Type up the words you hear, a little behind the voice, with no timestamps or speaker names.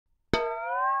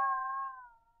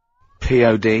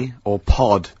POD, or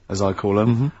Pod, as I call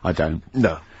them. I don't.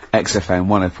 No. XFM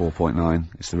 104.9,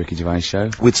 it's the Ricky Gervais Show.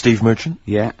 With Steve Merchant?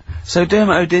 Yeah. So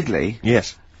Dermot O'Diddley,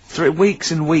 Yes.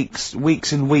 weeks and weeks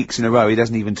in a row, he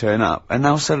doesn't even turn up, and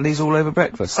now suddenly he's all over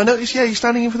breakfast. I noticed, yeah, he's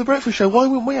standing in for the breakfast show. Why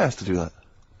weren't we asked to do that?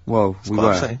 Well, we Quite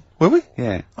were. upsetting. Were we?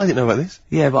 Yeah. I didn't know about this.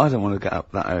 Yeah, but I don't want to get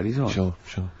up that early, do I? Sure.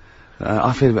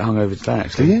 I feel a bit hungover today,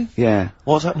 actually. Do you? Yeah.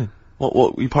 What's happening?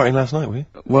 What, were you partying last night, were you?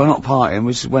 Well, not partying,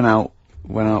 we just went out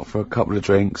for a couple of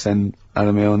drinks, and had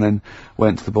a meal, and then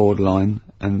went to the Borderline,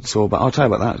 and saw about, I'll tell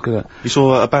you about that, it's good. You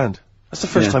saw a band? That's the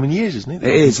first time in years, isn't it?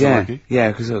 It is, yeah.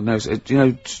 Yeah, because, do you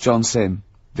know John Sim,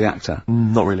 the actor?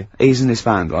 Not really. He's in this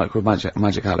band, right, called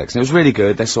Magic Alex, and it was really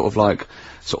good. They're sort of like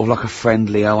a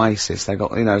friendly Oasis. They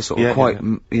got, it's quite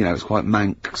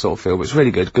mank sort of feel, but it's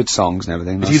really good. Good songs and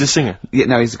everything. Is he the singer? Yeah,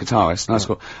 no, he's the guitarist. Nice,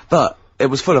 cool. But it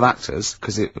was full of actors,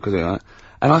 and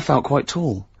I felt quite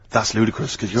tall. That's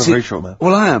ludicrous, because you're a very short man.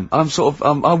 Well, I am. I'm sort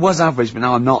of, I was average, but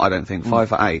now I'm not, I don't think.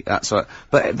 5'8", that's right.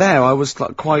 But there, I was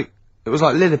like it was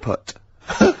like Lilliput.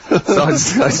 So I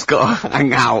just got to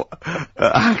hang out at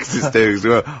actors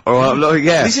do.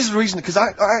 Yeah. This is the reason, because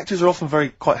actors are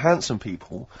often quite handsome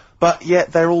people, but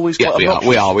yet they're always quite obnoxious.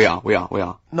 We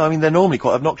are. No, I mean, they're normally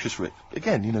quite obnoxious, Rick.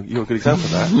 Again, you're a good example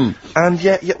of that. And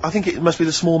yet, I think it must be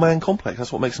the small man complex.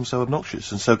 That's what makes them so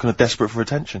obnoxious and so kind of desperate for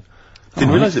attention.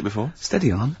 Didn't realise it before.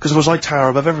 Steady on. Because of course I tower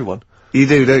above everyone. You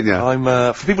do, don't you?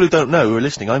 I'm, for people who don't know, who are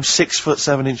listening, I'm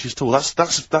 6'7" tall.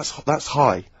 That's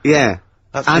high. Yeah.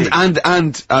 That's big.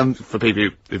 And for people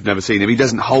who've never seen him, he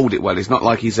doesn't hold it well. It's not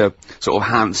like he's a sort of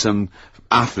handsome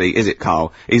athlete, is it,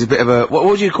 Karl? He's a bit of a,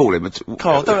 what do you call him?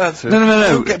 Carl, don't answer. No.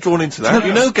 Don't get drawn into that.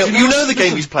 You know the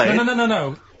game he's playing.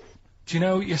 No. Do you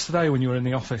know yesterday when you were in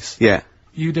the office? Yeah.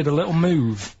 You did a little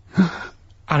move,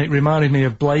 and it reminded me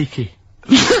of Blakey.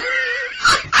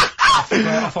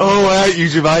 Oh, I hate you,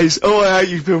 Gervais. Oh, I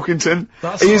hate you, Pilkington.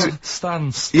 That's our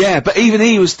stance. Yeah, but even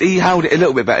he held it a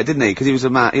little bit better, didn't he? Because he was a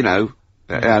man, he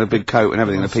had a big coat and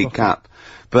everything, and a peak cap.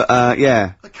 But,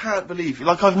 yeah. I can't believe,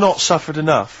 I've not suffered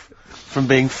enough from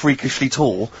being freakishly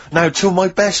tall. Now, till my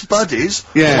best buddies,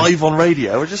 live on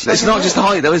radio, are just... It's not just the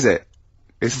height, though, is it?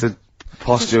 It's the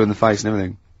posture and the face and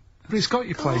everything. But it's got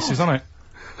your places, hasn't it?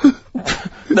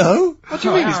 No? What do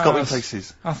you mean it's got me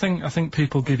places? I think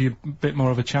people give you a bit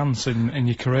more of a chance in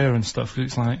your career and stuff, 'cause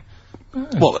it's like...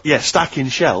 Well, yeah, stacking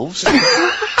shelves.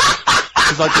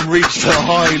 Because I can reach to a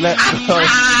high level.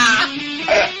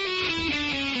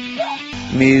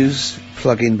 Muse,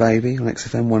 Plug-in Baby, on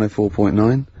XFM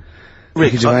 104.9.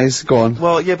 Rick, Gervais, go on.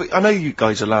 Well, yeah, but I know you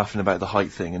guys are laughing about the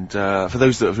height thing, and for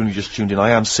those that have only just tuned in, I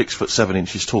am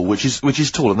 6'7" tall, which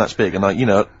is tall, and that's big, and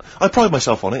I pride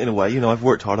myself on it in a way. I've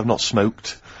worked hard, I've not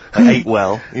smoked, I ate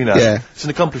well, Yeah. It's an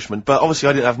accomplishment, but obviously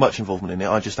I didn't have much involvement in it.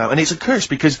 I just am, and it's a curse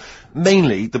because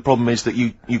mainly the problem is that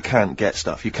you can't get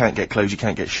stuff, you can't get clothes, you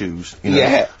can't get shoes.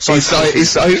 Yeah. It's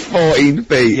size 14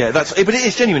 feet. Yeah, but it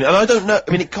is genuine, and I don't know.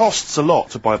 I mean, it costs a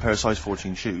lot to buy a pair of size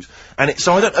 14 shoes, and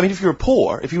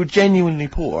if you were genuinely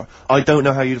poor, I don't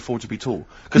know how you'd afford to be tall,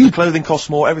 because the clothing costs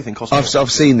more, everything costs more.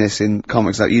 I've seen this in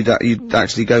comics, that you'd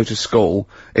actually go to school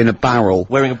in a barrel.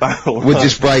 Wearing a barrel. With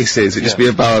just braces, it'd just be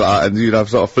a barrel like that, and you'd have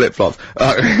sort of flip-flops.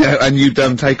 And you'd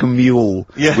take a mule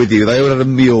with you. They all had a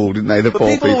mule, didn't they, the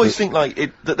poor people? People always think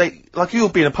you'll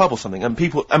be in a pub or something, and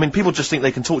people just think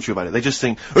they can talk to you about it. They just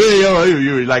think, hey,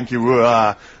 you lanky,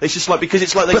 it's just because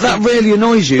it's like they But that really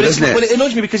annoys you, doesn't it? Well, it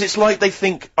annoys me because it's like they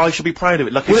think I should be proud of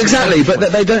it. Well, exactly,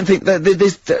 but they don't think that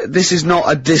this is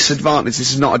not a disadvantage,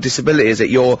 this is not a disability, is it?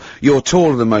 You're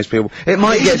taller than most people. It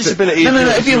might get disability. No,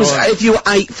 if you were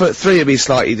 8'3", it'd be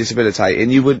slightly debilitating,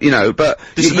 you would, but...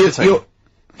 Debilitating?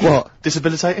 What?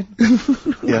 Debilitating?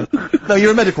 Yeah. No,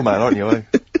 you're a medical man, aren't you?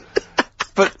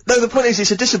 But, no, the point is,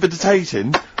 it's a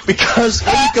debilitating because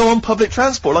when you go on public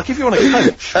transport, if you're on a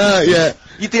coach... yeah.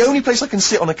 The only place I can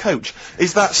sit on a coach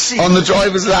is that seat... On the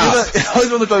driver's lap?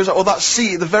 Either on the driver's lap or that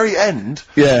seat at the very end.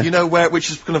 Yeah. Which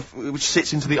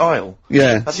sits into the aisle.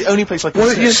 Yeah. That's the only place I can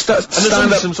sit. You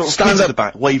stand up, some sort of stand at the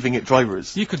back, waving at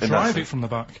drivers. You could drive it from the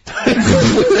back.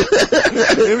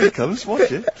 Here he comes,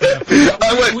 watch it.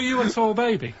 Were you a tall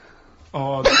baby?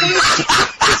 Or...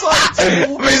 Mr.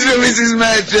 and Mrs.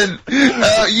 Merchant,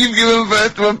 you've given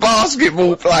birth to a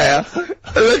basketball player.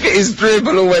 Look at his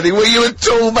dribble already. Were you a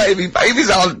tall baby? Babies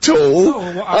aren't tall.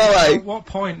 At what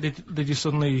point did you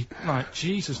suddenly,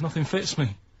 Jesus, nothing fits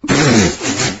me?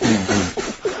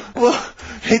 Well,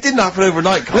 it didn't happen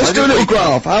overnight, Karl. Let's do a little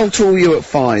graph. How tall were you at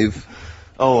 5?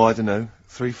 Oh, I don't know.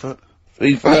 3 foot?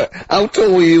 3 foot. How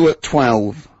tall were you at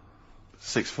 12?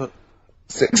 6 foot.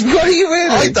 6. What are you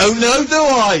really? I don't know, do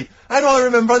I? How do I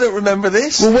remember? I don't remember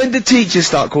this. Well, when did teachers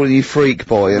start calling you freak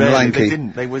boy and Rarely, lanky? they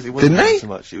didn't. It wasn't Didn't they? so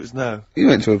much. It was no. You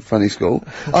went to a funny school.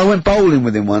 I went bowling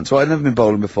with him once, right? I'd never been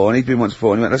bowling before, and he'd been once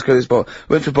before, and he went, let's go to this bowl.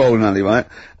 We went to a bowling alley, right?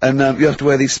 And, you have to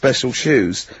wear these special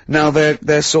shoes. Now,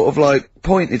 they're sort of like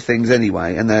pointed things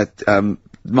anyway, and they're,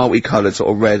 multicoloured, sort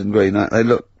of red and green. They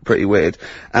look pretty weird.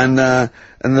 And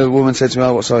the woman said to me,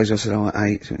 oh, what size? I said, oh,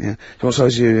 8. She went, yeah. So what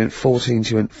size are you? He went, 14.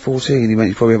 She went, 14? He went,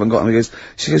 you probably haven't got them.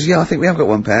 She goes, yeah, I think we have got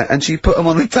one pair. And she put them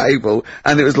on the table,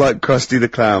 and it was like Krusty the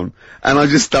Clown. And I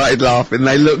just started laughing.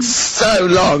 They looked so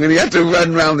long, and he had to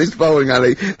run round this bowling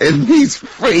alley in these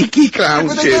freaky clown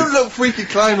But shoes. they don't look freaky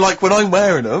clown like when I'm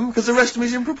wearing them, because the rest of me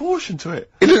is in proportion to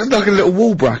it. It looks like a little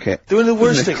wall bracket. One of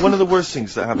the worst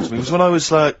things that happened to me was when I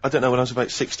was like, I don't know, when I was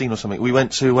about 16 or something, we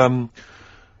went to,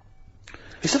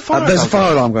 is the fire There's a alarm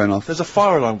fire alarm going off. There's a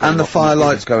fire alarm going off. And the fire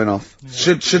light's going off.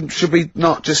 Yeah. Should we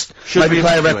not just maybe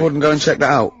play a record and go and check that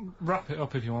out? Wrap it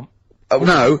up if you want. Oh,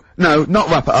 no, not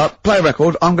wrap it up. Play a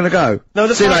record, I'm gonna go. No,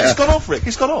 the See you fire, later. it's gone off, Rick,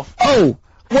 it's gone off. Oh!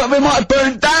 What, we might have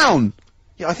burned down!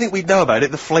 Yeah, I think we'd know about it.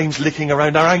 The flames licking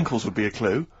around our ankles would be a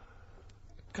clue.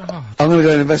 God. I'm gonna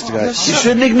go and investigate. You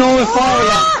shouldn't ignore a fire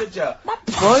alarm, should you?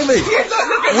 Blimey!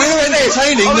 We're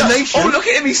entertaining the nation. Oh, look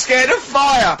at him, he's scared of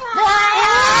fire!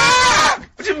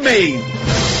 What do you mean?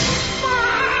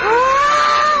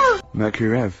 Mercury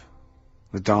Rev.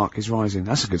 The dark is rising.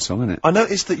 That's a good song, isn't it? I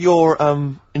noticed that you're,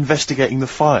 investigating the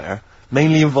fire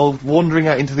mainly involved wandering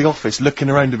out into the office, looking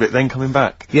around a bit, then coming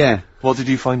back. Yeah. What did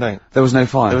you find out? There was no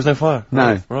fire. There was no fire?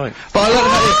 No. Right. But I love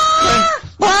that.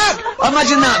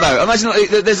 Imagine that though. Imagine like,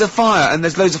 there's a fire and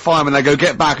there's loads of firemen. They go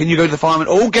get back, and you go to the firemen.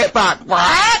 All get back.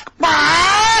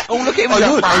 Oh, look at him.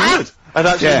 I would. I'd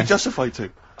actually be justified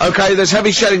to. Okay, there's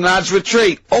heavy shelling, lads.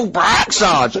 Retreat. Oh, brack,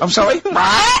 Sarge. I'm sorry.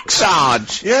 Brack,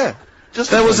 Sarge. Yeah.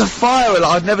 There was a fire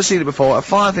alarm. I'd never seen it before. A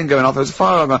fire thing going off. There was a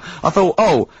fire alarm going. I thought,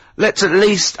 oh, let's at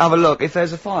least have a look if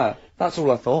there's a fire. That's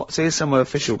all I thought. See, there's some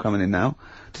official coming in now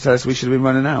to tell us we should have been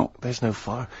running out. There's no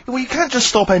fire. Well, you can't just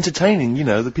stop entertaining, you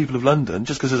know, the people of London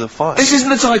just because there's a fire. This isn't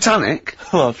the Titanic.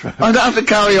 Well, true. I don't have to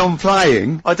carry on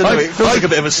playing. I don't know, it feels like a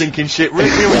bit of a sinking ship, really.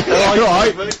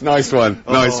 Right. Nice one.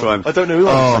 Nice one. I don't know who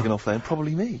I was taking off then.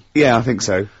 Probably me. Yeah, I think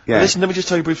so. Yeah. Listen, let me just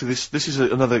tell you briefly, this is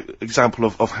another example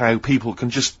of how people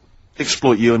can just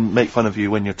exploit you and make fun of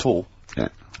you when you're tall. Yeah.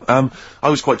 I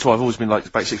was quite tall. I've always been like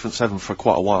about 6'7" for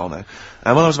quite a while now.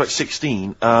 And when I was about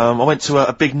 16, I went to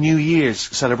a big New Year's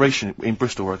celebration in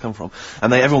Bristol, where I come from.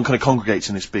 And everyone kind of congregates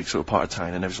in this big sort of part of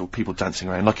town, and there's sort of people dancing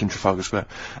around, like in Trafalgar Square.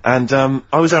 And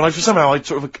I was there, and somehow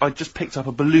I just picked up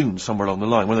a balloon somewhere along the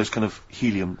line, one of those kind of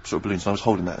helium sort of balloons, and I was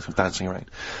holding that, sort of dancing around.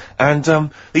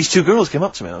 And these two girls came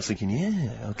up to me, and I was thinking,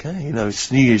 yeah, okay, you know,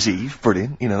 it's New Year's Eve,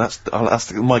 brilliant, you know,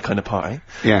 that's my kind of party.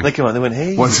 Yeah. And they came up, and they went,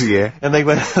 hey. Once a year. And they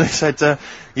said,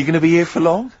 you gonna be here for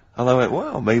long? And I went,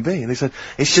 well, maybe. And they said,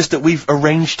 it's just that we've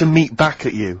arranged to meet back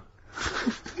at you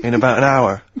in about an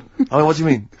hour. I went, what do you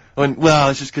mean? I went, well,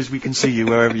 it's just because we can see you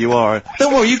wherever you are.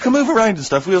 Don't worry, you can move around and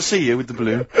stuff. We'll see you with the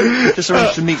balloon. Just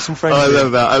arranged to meet some friends. I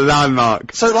love that. A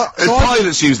landmark. So, like,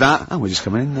 pilots use that. Oh, we're just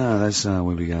coming in. There's,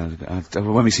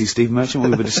 when we see Steve Merchant,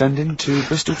 we'll be descending to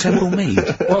Bristol Temple Mead.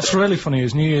 What's really funny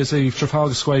is New Year's Eve,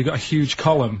 Trafalgar Square, you got a huge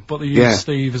column, but they use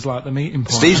Steve as like the meeting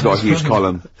point. Steve's got a huge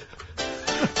column.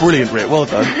 Brilliant, Rick. Well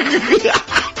done.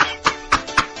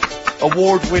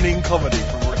 Award-winning comedy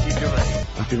from Ricky Gervais.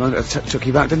 Happy Monday. Took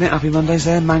you back, didn't it? Happy Mondays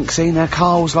there. Manxine there.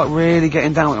 Karl's like really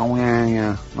getting down. Oh,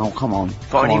 yeah. Oh, come on.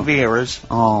 Got any Veras?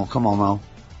 Oh, come on,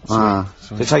 Mel.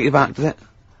 Did it take you back, did it?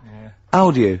 Yeah. How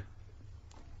old are you?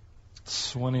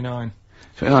 29.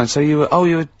 29. So you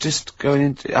were just going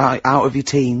into, out of your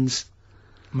teens?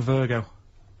 I'm a Virgo.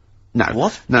 No.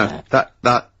 What? No.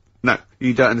 No,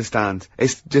 you don't understand.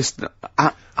 It's just,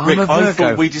 I'm Rick, a Virgo. I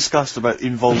thought we discussed about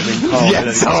involving Karl.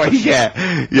 Yeah, sorry,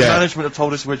 yeah. Management have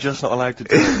told us we're just not allowed to do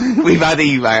it. We've had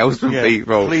emails from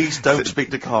people. Please don't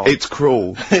speak to Karl. It's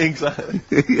cruel. Exactly.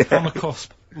 On the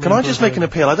cusp. Can I just make an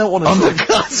appeal? I don't want to... On the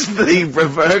cusp, Libra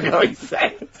Virgo, he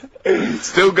said.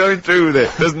 Still going through with it.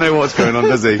 Doesn't know what's going on,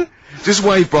 does he? Just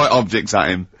wave bright objects at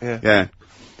him. Yeah.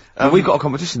 We've got a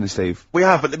competition, Steve. We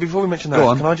have, but before we mention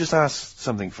that, can I just ask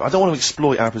something? I don't want to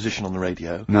exploit our position on the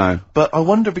radio. No. But I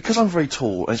wonder, because I'm very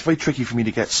tall, and it's very tricky for me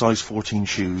to get size 14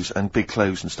 shoes and big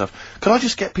clothes and stuff, could I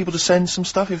just get people to send some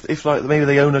stuff if like, maybe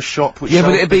they own a shop which... Yeah,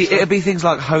 but it'd be things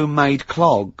like homemade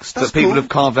clogs that people have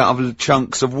carved out of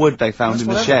chunks of wood they found in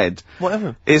the shed.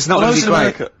 Whatever. It's not going to be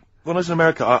great. When I was in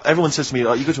America, everyone says to me,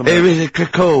 you go to America... It is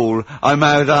cool. I'm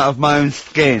made out of my own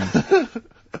skin.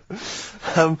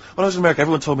 When I was in America,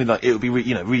 everyone told me like it would be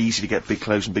really easy to get big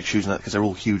clothes and big shoes and that because they're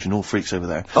all huge and all freaks over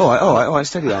there. All right,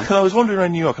 steady on. And I was wandering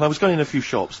around New York and I was going in a few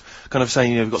shops, kind of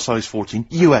saying, we've got size 14,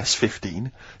 US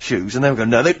 15 shoes, and they were going,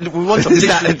 no, we want Is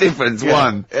that the difference? Yeah.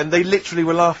 One. And they literally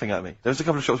were laughing at me. There was a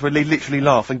couple of shops where they literally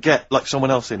laugh and get like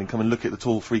someone else in and come and look at the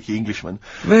tall, freaky Englishman.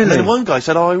 Really? And then one guy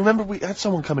said, I remember we had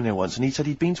someone come in here once, and he said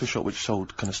he'd been to a shop which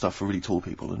sold kind of stuff for really tall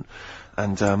people,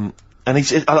 and he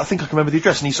said, I think I can remember the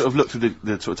address, and he sort of looked through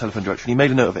the sort of telephone direction, he made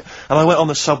a note of it, and I went on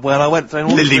the subway, and I went down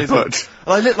all Lilliput.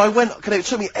 and I went, it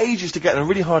took me ages to get there, and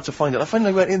really hard to find it. I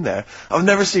finally went in there, I've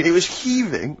never seen, it was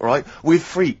heaving, right, with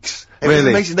freaks. It was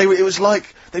amazing. It was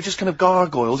like, they just kind of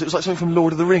gargoyles, it was like something from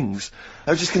Lord of the Rings.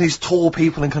 They were just kind of these tall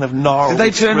people and kind of gnarled. Did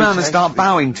they turn around and start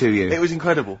bowing to you? It was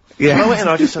incredible. Yeah. When I went in,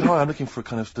 I just said, hi, I'm looking for a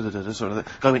kind of sort of the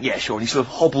guy went, yeah, sure, and he sort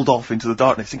of hobbled off into the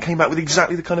darkness and came back with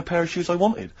exactly the kind of pair of shoes I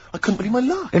wanted. I couldn't believe my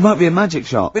luck. It might be a magic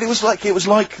shop. But it was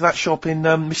like that shop in,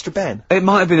 Mr. Ben. It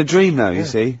might have been a dream though, you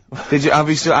see. Have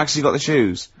you still actually got the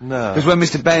shoes? No. Because when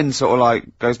Mr. Ben sort of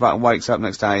like goes back and wakes up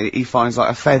next day, he finds like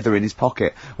a feather in his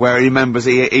pocket where he remembers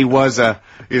he was a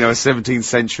 17th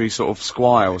century sort of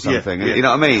squire or something. Yeah. You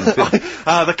know what I mean?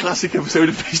 The classic episode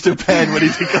of Mr. Ben when he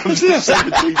becomes the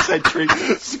 17th century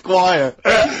squire.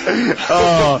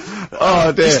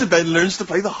 Oh dear. Mr. Ben learns to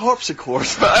play the harpsichord.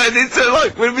 But it's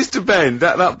like when Mr. Ben,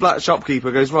 that black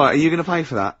shopkeeper goes, right, are you going to pay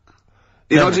for that?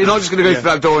 You're not just going to go through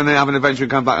that door and then have an adventure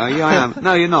and come back. Oh, yeah, I am.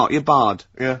 No, you're not. You're barred.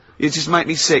 Yeah. You just make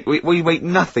me sick. We wait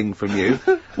nothing from you.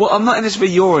 Well, I'm not in this for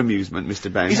your amusement, Mr.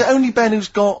 Ben. Is it only Ben who's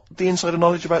got the insider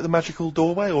knowledge about the magical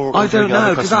doorway, or I don't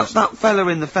know, because that fella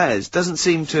in the fez doesn't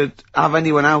seem to have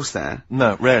anyone else there.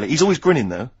 No, rarely. He's always grinning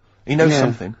though. He knows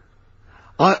something.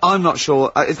 I'm not sure.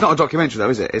 It's not a documentary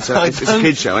though, is it? It's a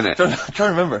kid's show, isn't it? I'm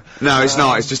trying to remember. No, it's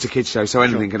not. It's just a kid's show, so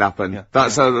anything can happen. Yeah.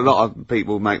 That's a lot of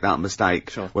people make that mistake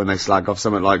when they slag off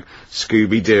something like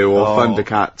Scooby-Doo or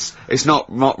Thundercats. It's not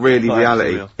really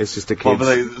reality. Real. It's just a kid's.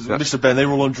 Mr. Ben, they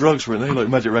were all on drugs, weren't they? Like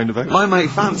Magic Roundabout. My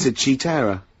mate fancied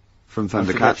Cheetara from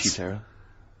Thundercats.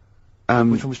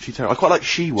 Cheetara. Which one was Cheetara? I quite like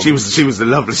She-Woman. She was a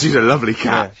lovely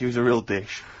cat. Yeah, she was a real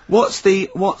dish. What's the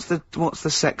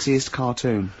sexiest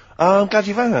cartoon? I'm glad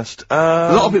you've asked.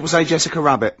 A lot of people say Jessica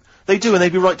Rabbit. They do, and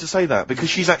they'd be right to say that, because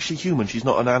she's actually human, she's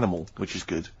not an animal, which is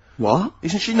good. What?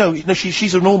 Isn't she? No,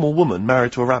 she's a normal woman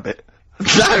married to a rabbit.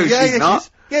 No, she's not.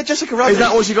 Jessica Rabbit. Is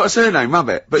that what she got a surname,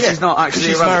 Rabbit? But she's not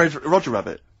actually a rabbit. She's married Roger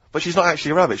Rabbit. But she's not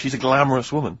actually a rabbit, she's a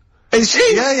glamorous woman. Is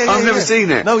she? Yeah. I've never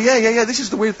seen it. No, yeah, this is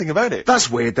the weird thing about it. That's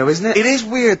weird though, isn't it? It is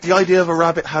weird, the idea of a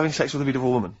rabbit having sex with a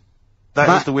beautiful woman.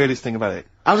 That is the weirdest thing about it.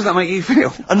 How does that make you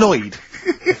feel? Annoyed,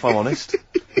 if I'm honest.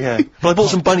 Yeah. But I bought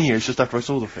some bunny ears just after I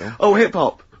saw the film. Oh,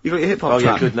 hip-hop. You got your hip-hop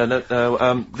track? Yeah, good.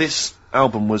 No. This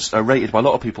album was rated by a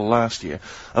lot of people last year.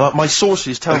 My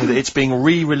sources tell me that it's being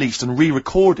re-released and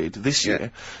re-recorded this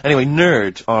year. Anyway,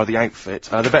 Nerd are the outfit.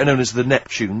 They're better known as the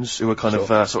Neptunes, who are kind of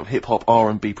sort of hip-hop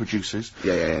R&B producers.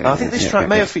 Yeah. I think this track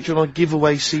may have featured on a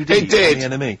giveaway CD. It did.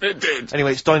 The NME. It did.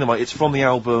 Anyway, it's dynamite. It's from the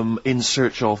album In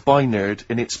Search Of by Nerd,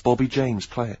 and it's Bobby James.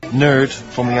 Play it. Nerd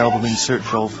from the album In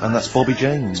Search Of, and that's Bobby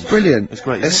James. Brilliant. It's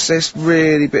great. It's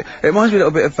really big. It reminds me a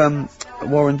little bit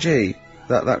of Warren G.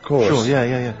 That chorus. Sure.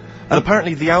 Yeah. And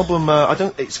apparently the album,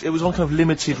 it was on kind of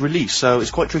limited release, so it's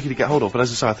quite tricky to get hold of, but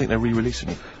as I say, I think they're re-releasing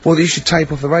it. Well, you should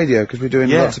tape off the radio, because we're doing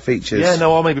lots of features. Yeah,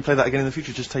 no, I'll maybe play that again in the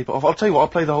future, just tape it off. I'll tell you what, I'll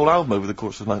play the whole album over the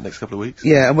course of the next couple of weeks.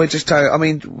 Yeah, and we'll just I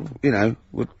mean,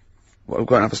 we're going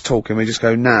to have us talking, we just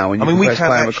go now, and we can't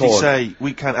actually say,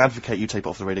 we can't advocate you tape it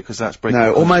off the radio, because that's breaking.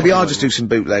 No, or maybe I'll just do some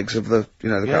bootlegs of the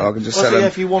catalog and just sell them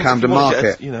Camden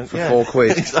Market for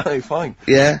 £4. Exactly, fine.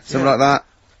 Yeah, something like that.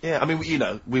 Yeah, I mean, we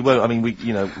won't, we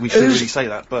shouldn't really say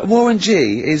that, but... Warren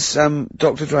G is,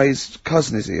 Dr. Dre's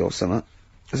cousin, is he, or something?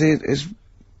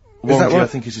 Warren G, I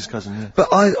think, is his cousin, yeah. But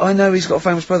I know he's got a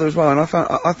famous brother as well, and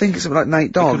I think it's something like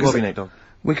Nate Dogg. It could be Nate Dogg.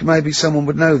 Maybe someone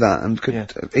would know that and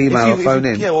could email or phone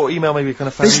in. Yeah, or email maybe kind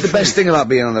of This is the best thing about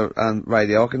being on the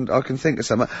radio. I can think of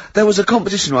something. There was a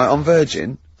competition, right, on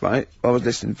Virgin, right? I was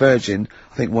listening, Virgin,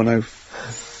 I think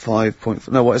 105.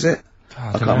 No, what is it?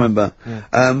 I can't remember.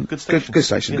 Yeah. Good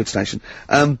station. Good station.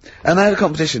 And they had a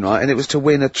competition, right, and it was to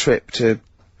win a trip to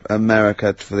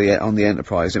America on the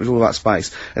Enterprise. It was all about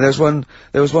space. And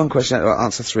there was one question,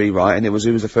 answer 3, right, and it was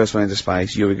who was the first one into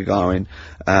space, Yuri Gagarin,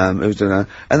 who was doing that.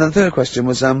 And then the third question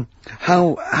was,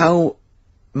 how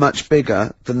much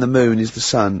bigger than the moon is the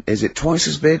sun? Is it twice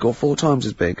as big or 4 times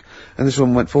as big? And this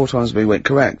one went 4 times as big, went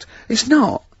correct. It's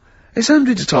not. It's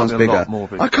hundreds of times bigger. A lot more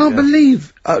big, I can't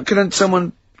believe, can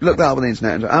someone look that up on the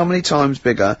internet and how many times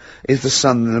bigger is the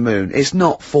sun than the moon? It's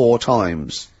not 4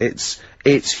 times. It's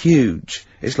huge.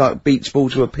 It's like beach ball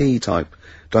to a pea type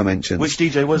dimensions. Which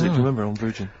DJ was it, do you remember, on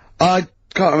Virgin? I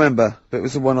Can't remember, but it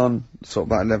was the one on sort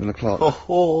of about 11 o'clock. I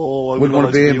Wouldn't want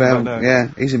to be about about. Yeah,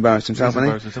 he's embarrassed himself, He's isn't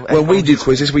embarrassed he? himself. Well, we Everyone do is-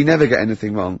 quizzes, we never get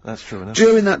anything wrong. That's true enough.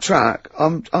 During that track,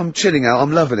 I'm chilling out,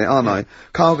 I'm loving it, aren't I?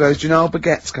 Karl goes, do you know how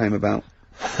baguettes came about?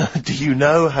 Do you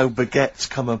know how baguettes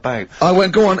come about? I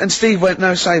went, go on, and Steve went,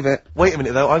 no, save it. Wait a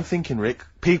minute though, I'm thinking, Rick,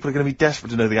 people are going to be desperate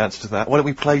to know the answer to that. Why don't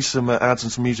we play some ads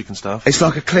and some music and stuff? It's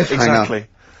like a cliffhanger. Exactly.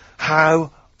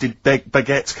 How did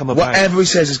baguettes come about? Whatever he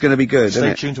says is going to be good, isn't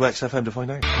Stay it? tuned to XFM to find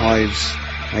out. Hives,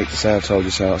 hate to say I told you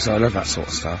so, so I love that sort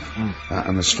of stuff. That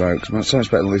and the Strokes. Well, it's so much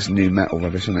better than all this new metal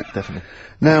rubbish, isn't it? Definitely.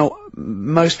 Now,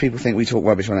 most people think we talk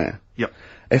rubbish on air. Yep.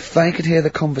 If they could hear the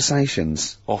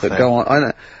conversations Off that air. go on, I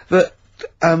know, but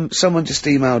someone just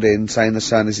emailed in saying the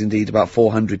sun is indeed about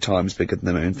 400 times bigger than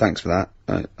the moon. Thanks for that.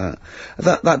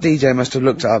 That DJ must have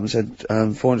looked it up and said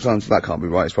 400 times. That can't be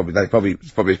right. It's probably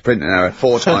it's probably a printing error.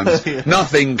 4 times.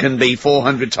 Nothing can be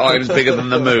 400 times bigger than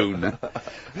the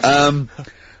moon.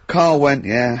 Karl went,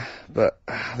 yeah, but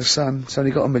the sun, it's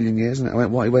only got 1 million years, isn't it? I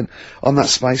went, what? He went, on that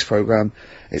space program,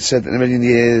 it said that in 1 million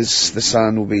years, the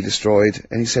sun will be destroyed.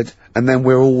 And he said, and then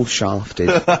we're all shafted.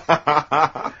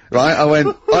 Right? I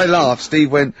went, I laughed.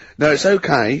 Steve went, no, it's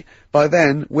okay. By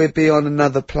then, we'll be on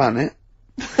another planet.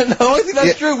 No, I think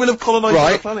that's true. We'll have colonised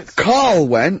other Right? planets. Karl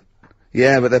went,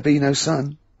 yeah, but there'll be no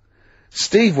sun.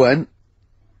 Steve went,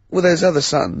 well, there's other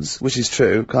suns, which is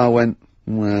true. Karl went,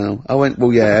 well, I went,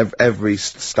 well, yeah, every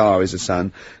star is a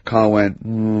sun. Karl went,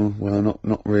 well,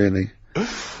 not really.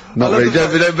 Not really.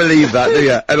 Don't believe that, do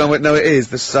you? And I went, no, it is.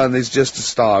 The sun is just a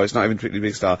star. It's not even a particularly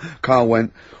big star. Karl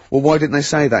went, well, why didn't they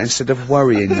say that instead of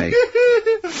worrying me?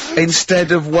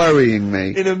 Instead of worrying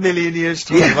me. In 1 million years'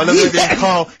 time. Yeah. I love that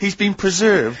Karl, he's been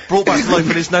preserved, brought back to life,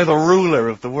 and is now the ruler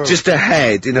of the world. Just a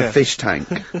head in a fish tank.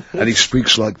 And he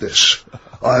speaks like this.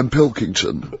 I am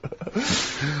Pilkington.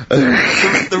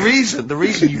 the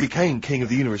reason you became king of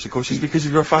the universe, of course, is because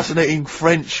of your fascinating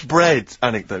French bread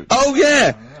anecdote. Oh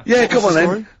yeah, yeah. Come on the then.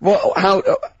 story? What?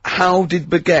 How did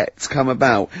baguettes come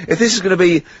about? If this is going to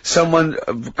be someone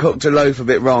cooked a loaf a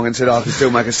bit wrong and said I can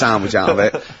still make a sandwich out of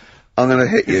it, I'm going to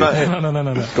hit you.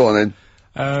 No. Go on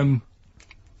then.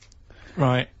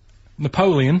 Right.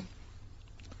 Napoleon,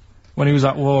 when he was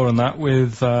at war and that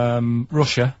with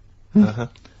Russia.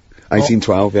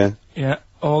 1812. Yeah. Yeah,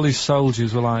 all his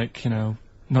soldiers were like,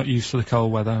 not used to the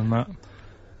cold weather and that.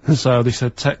 So they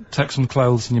said, take some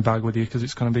clothes in your bag with you because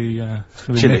it's going to be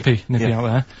Chilly. nippy out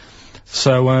there.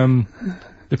 So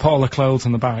they put all the clothes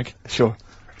in the bag. Sure.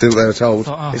 Do what they were told.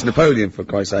 Oh, It's Napoleon, for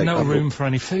Christ's sake. No room for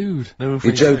any food. No,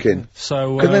 You're joking.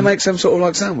 So Couldn't they make some sort of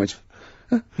like sandwich?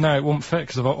 no, it wouldn't fit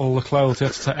because of all the clothes. You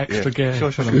have to take extra gear.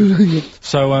 Sure.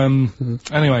 So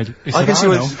anyway, he said, I can see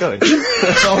where know. this is going.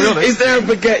 I'll be honest. Is there a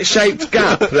baguette-shaped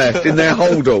gap left in their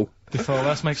holdall? They thought,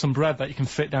 let's make some bread that you can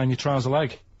fit down your trouser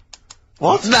leg.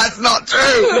 What? That's not true!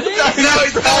 No,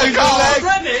 it's not, I Karl!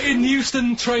 read it in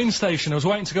Euston train station. I was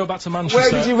waiting to go back to Manchester.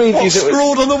 Where did you read What, these?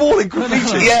 scrawled on the wall in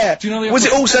graffiti? Yeah. Do you know the Was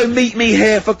it upper- also meet me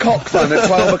here for cock fun at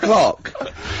 12 o'clock?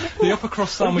 The upper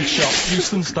crust sandwich shop,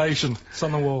 Euston station. It's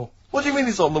on the wall. What do you mean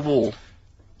it's on the wall?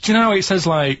 Do you know how it says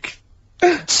like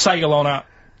sail on at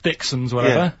Dixon's,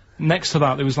 whatever? Yeah. Next to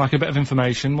that, there was like a bit of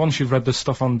information. Once you've read the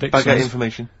stuff on Baguette Dixon's,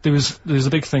 information. there was a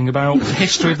big thing about the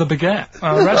history of the baguette.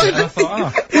 I read it and I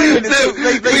thought,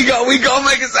 No, we gotta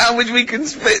make a sandwich we can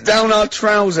spit down our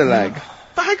trouser leg.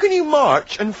 But how can you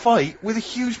march and fight with a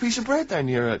huge piece of bread down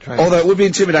your train? Although it would be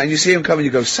intimidating, you see them coming,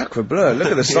 you go, sacre bleu, look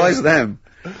at the size of them.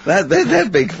 They're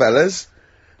big fellas.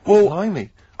 Well, Blimey.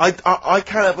 I can't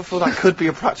help but feel that could be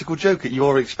a practical joke at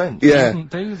your expense. yeah. didn't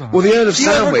do that. Well, the Earl of Do you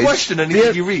ever Sandwich... question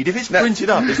anything you read? If it's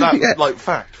printed up, is that, Yeah. like,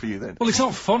 fact for you then? Well, it's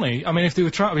not funny. I mean, if they were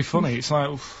trying to be funny, it's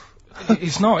like,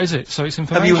 it's not, is it? So it's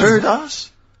information. Have you heard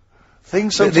us?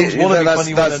 Things sometimes want to be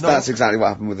funny when they're not. That's exactly what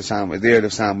happened with the sandwich. The Earl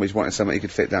of Sandwich wanted something he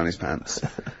could fit down his pants.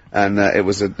 And it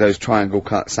was those triangle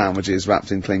cut sandwiches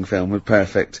wrapped in cling film were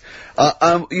perfect.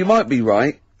 You might be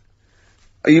right.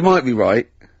 You might be right.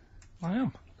 I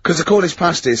am. Because the Cornish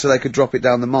pasty, so they could drop it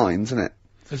down the mines, isn't it?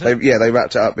 Is it? They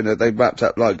wrapped it up they wrapped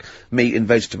up like meat and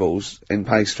vegetables in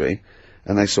pastry,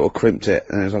 and they sort of crimped it,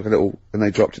 and it was like and they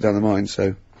dropped it down the mine,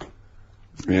 so,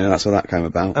 yeah, that's how that came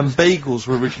about. And bagels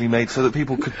were originally made so that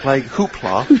people could play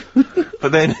hoopla,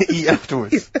 but then eat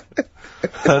afterwards.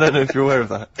 I don't know if you're aware of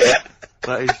that.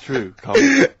 That is true, Karl.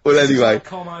 Well, anyway.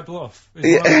 Call my bluff.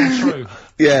 Is one of them true?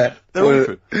 Yeah. They're all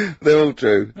true. They're all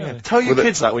true. Really? Tell your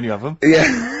kids that when you have them.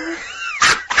 Yeah.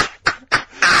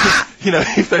 You know,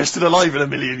 if they're still alive in 1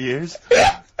 million years.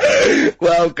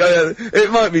 Well,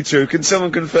 it might be true. Can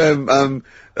someone confirm,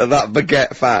 that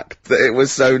baguette fact, that it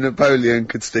was so Napoleon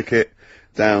could stick it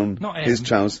down Not him. his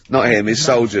trousers? Not him, his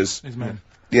soldiers. His men.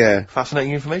 Yeah.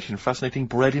 Fascinating information. Fascinating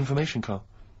bread information, Carl.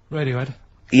 Radiohead.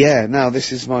 Yeah, now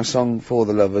this is my song for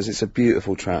the lovers. It's a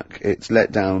beautiful track. It's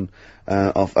Let Down,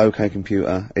 off OK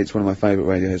Computer. It's one of my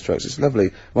favourite Radiohead tracks. It's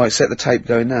lovely. Right, set the tape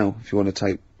going now, if you want to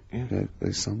tape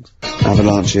these songs.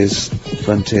 Avalanches,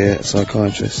 Frontier,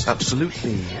 Psychiatrist.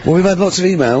 Absolutely. Well, we've had lots of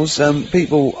emails.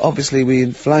 People, obviously, we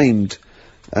inflamed,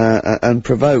 and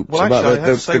provoked Well, about actually, I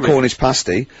have to say, the Cornish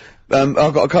pasty. I've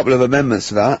got a couple of amendments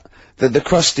to that. The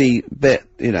crusty bit,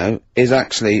 you know, is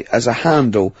actually as a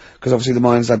handle, because obviously the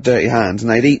miners had dirty hands,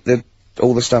 and they'd eat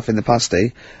all the stuff in the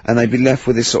pasty, and they'd be left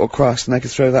with this sort of crust, and they could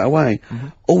throw that away.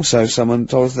 Also, someone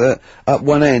told us that at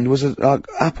one end was a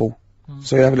apple,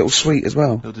 so you have a little sweet as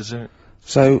well. Little dessert.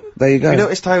 So, there you go. You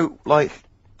noticed how, like,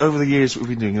 over the years we've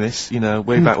been doing this, you know,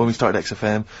 way back when we started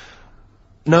XFM,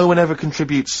 no one ever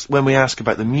contributes when we ask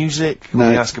about the music, when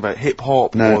we ask about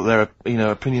hip-hop, or their, you know,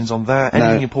 opinions on that,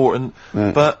 anything important.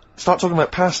 But start talking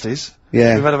about pasties.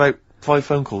 Yeah. We've had about 5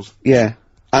 phone calls. Yeah.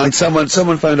 And someone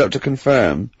phoned up to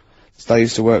confirm, they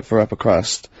used to work for Upper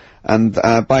Crust, and,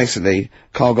 basically,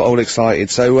 Karl got all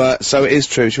excited. So it is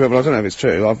true. She went, well, I don't know if it's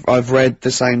true. I've read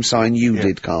the same sign you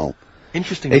did, Karl.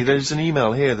 Interestingly, there's an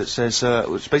email here that says,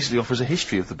 which basically offers a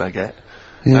history of the baguette,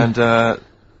 and,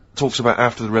 talks about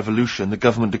after the revolution, the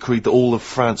government decreed that all of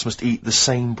France must eat the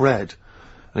same bread.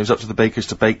 And it was up to the bakers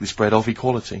to bake this bread of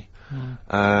equality.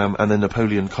 And then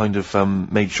Napoleon kind of,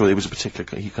 made sure it was a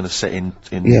particular, he kind of set in.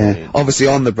 Obviously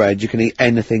on the bread you can eat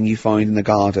anything you find in the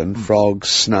garden. Frogs,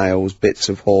 snails, bits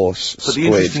of horse, But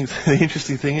squid. the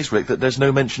interesting thing is, Rick, that there's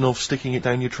no mention of sticking it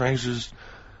down your trousers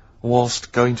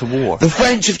whilst going to war. The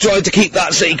French have tried to keep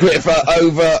that secret for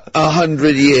over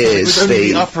 100 years, It was only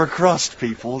Steve. the upper crust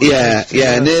people.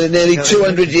 Nearly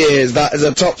 200 years, that is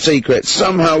a top secret.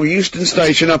 Somehow Euston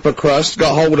Station upper crust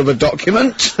got hold of a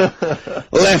document,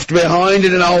 left behind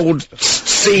in an old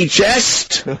sea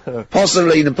chest,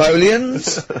 possibly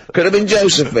Napoleon's, could have been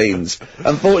Josephine's.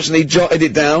 Unfortunately, jotted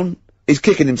it down. He's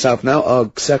kicking himself now.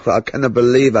 Oh, Secretary, I cannot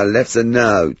believe I left a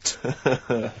note.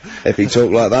 If he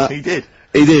talked like that. He did.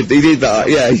 He did that,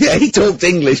 yeah, he talked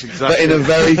English, but in a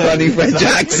very funny French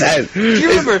accent. Do you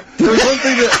remember, there was one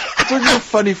thing that, talking about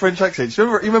funny French accents, you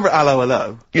remember Allo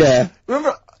Allo? Yeah.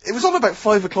 Remember, it was on about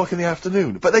 5 o'clock in the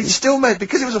afternoon, but they still meant,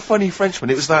 because it was a funny Frenchman,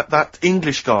 it was that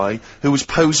English guy who was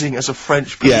posing as a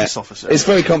French police officer. It's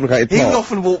very complicated plot. He would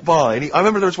often walk by, and I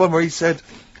remember there was one where he said,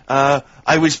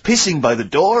 I was pissing by the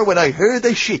door when I heard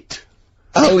a shit.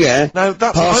 Oh yeah. Now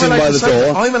that's passing by the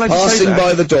door. I'm allowed to say Passing that.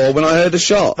 by the door when I heard a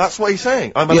shot. That's what he's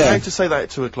saying. I'm allowed to say that at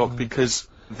 2 o'clock because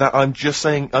I'm just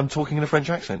saying I'm talking in a French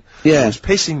accent. Yeah. I was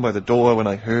pissing by the door when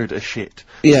I heard a shit.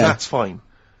 Yeah. That's fine.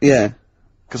 Yeah.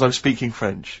 Because I'm speaking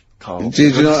French, Karl. Do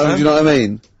you know what I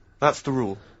mean? That's the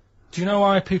rule. Do you know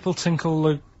why people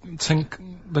tink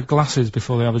the glasses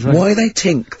before they have a drink? Why they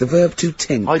tink? The verb to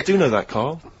tink. I do know that,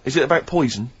 Karl. Is it about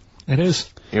poison? It is.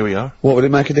 Here we are. What, would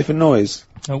it make a different noise?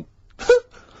 Oh.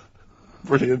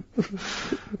 Brilliant.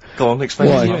 Go on, explain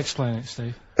Why? it. You explain it,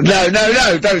 Steve.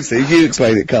 No, don't Steve. You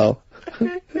explain it, Karl. Come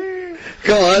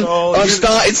on. Oh, I've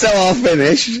started, so I'll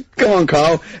finish. Come on,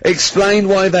 Karl. Explain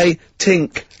why they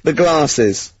tink the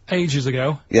glasses. Ages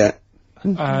ago, Yeah.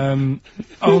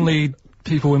 only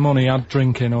people with money had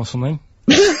drinking or something.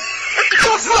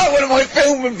 That's like one of my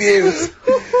film reviews.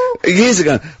 Years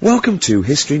ago. Welcome to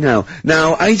History Now.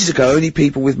 Now, ages ago, only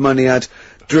people with money had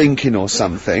drinking or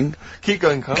something. Keep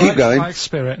going, Karl. Keep going. Like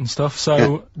spirit and stuff,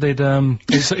 so they'd,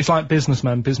 it's like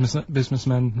businessmen with money.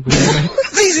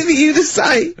 It's easy for you to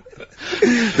say.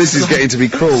 This is getting to be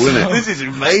cruel, isn't it? This is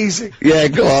amazing. Yeah,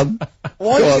 go on.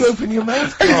 Why did you open your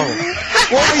mouth, Karl?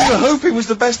 What were you hoping was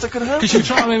the best that could happen? Because you were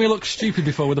trying to make me look stupid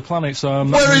before with the planet, so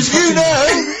Whereas you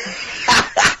know!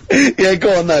 Yeah,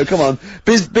 go on, no, come on.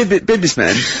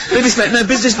 Businessmen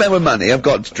with money, I've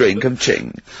got to drink, I'm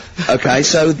ching. Okay,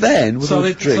 so then, with all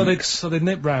the drink. So they'd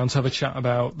nip round to have a chat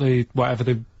about whatever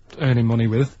they're earning money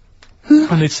with.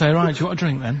 And they'd say, right, do you want a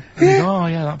drink then? And they'd go, oh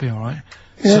yeah, that'd be alright.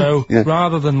 Yeah. So,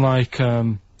 rather than like,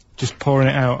 just pouring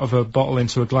it out of a bottle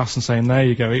into a glass and saying, there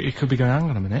you go, it could be going, hang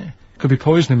on a minute. It could be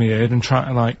poisoning me here and trying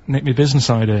to like, nick me business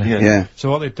idea. Yeah.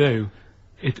 So what they'd do,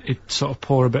 it sort of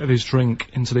pour a bit of his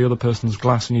drink into the other person's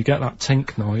glass and you get that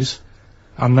tink noise.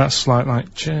 And that's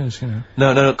like, cheers, you know.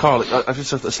 No, Karl, I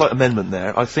just have a slight amendment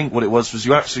there. I think what it was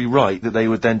you're absolutely right that they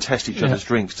would then test each other's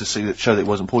drinks to show that it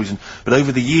wasn't poison. But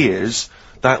over the years,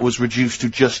 that was reduced to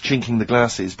just chinking the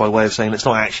glasses by way of saying, let's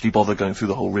not actually bother going through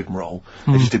the whole rigmarole.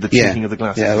 They just did the chinking of the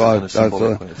glasses.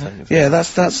 Yeah,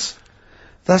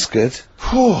 that's good.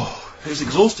 Whew. It was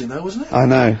exhausting though, wasn't it? I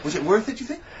know. Was it worth it, do you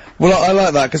think? Well, I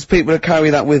like that, because people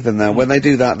carry that with them now. When they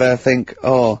do that, they'll think,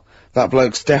 oh, that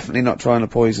bloke's definitely not trying to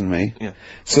poison me. Yeah.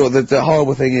 So the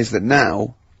horrible thing is that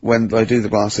now, when I do the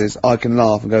glasses, I can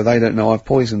laugh and go, they don't know I've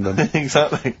poisoned them.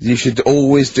 Exactly. You should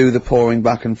always do the pouring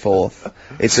back and forth.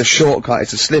 It's a shortcut,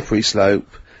 it's a slippery slope.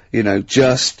 You know,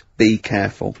 just be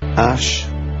careful. Ash,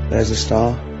 there's a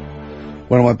star.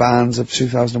 One of my bands of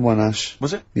 2001, Ash.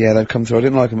 Was it? Yeah, they've come through. I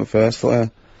didn't like them at first. Thought,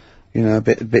 you know, a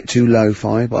bit too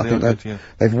lo-fi, but I think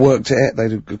they've worked at it. They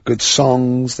do good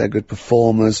songs, they're good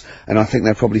performers, and I think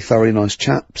they're probably thoroughly nice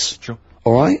chaps. Sure.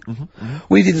 Alright?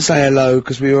 We didn't say hello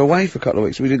because we were away for a couple of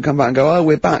weeks. We didn't come back and go, oh,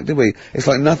 we're back, did we? It's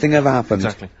like nothing ever happened.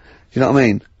 Exactly. Do you know what I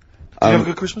mean? Did you have a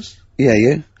good Christmas? Yeah,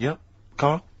 you? Yeah.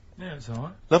 Karl? Yeah, it's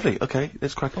alright. Lovely. Okay,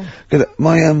 let's crack on. Good.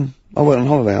 I went on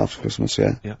holiday after Christmas,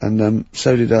 yeah. And,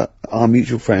 so did, our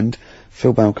mutual friend,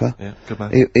 Phil Bowker. Yeah, good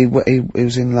man. He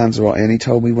was in Lanzarote and he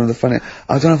told me one of the funny,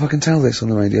 I don't know if I can tell this on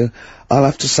the radio. I'll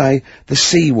have to say the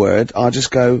C word, I'll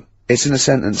just go, it's in a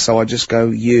sentence, so I just go,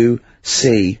 you,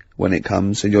 see, when it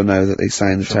comes, and you'll know that they're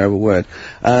saying the terrible word.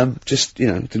 Just, you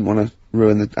know, didn't want to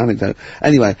ruin the anecdote.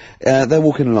 Anyway, they're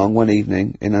walking along one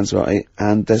evening in Lanzarote,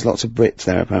 and there's lots of Brits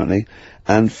there apparently,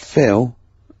 and Phil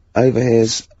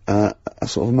overhears, a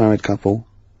sort of married couple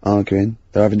arguing.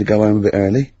 They're having to go home a bit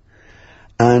early.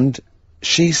 And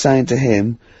she's saying to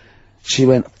him, she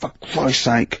went, for Christ's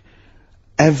sake,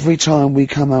 every time we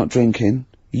come out drinking,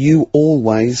 you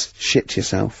always shit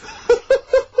yourself.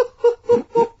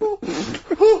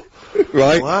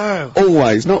 Right? Wow.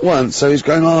 Always, not once. So he's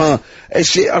going,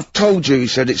 I've told you, he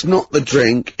said, it's not the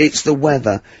drink, it's the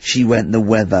weather. She went, the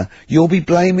weather. You'll be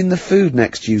blaming the food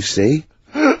next, you see.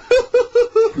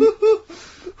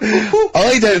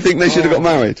 I don't think they should have got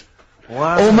married.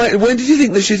 Wow. Or when did you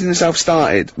think the shitting themselves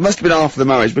started? Must have been after the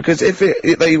marriage, because if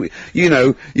they, you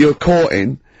know, you're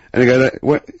courting, and they go,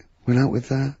 went out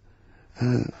with,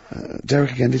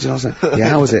 Derek again, did you last night? Yeah,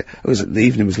 how was it? The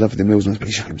evening was lovely, the meal was nice, but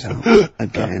he shook himself.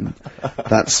 Again.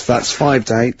 That's 5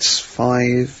 dates,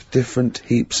 5 different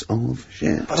heaps of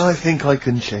shit. But I think I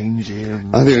can change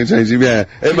him. I think I can change him, yeah.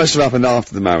 It must have happened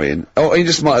after the marrying. Or he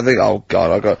just might have think, oh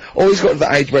god, or he's got to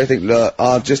that age where I think, look,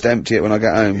 I'll just empty it when I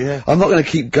get home. Yeah. I'm not gonna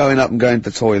keep going up and going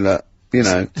to the toilet, you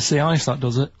know. It's the ice that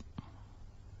does it.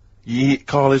 Yeah,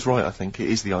 Karl is right, I think. It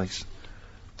is the ice.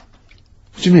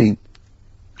 What do you mean?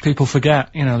 People forget,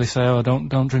 you know, they say, oh, don't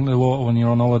drink the water when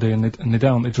you're on holiday, and they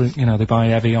don't. They drink, you know, they buy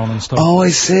Evian and stuff. Oh, I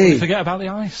see. They forget about the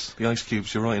ice. The ice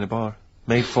cubes, you're right, in a bar.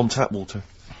 Made from tap water.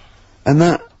 And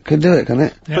that can do it, can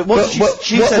it? Yeah. But what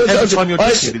she said every time you're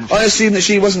drinking, didn't she? I assume that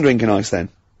she wasn't drinking ice then.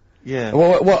 Yeah.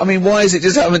 What, I mean, why is it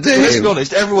just happened to him? Let's be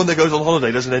honest, everyone that goes on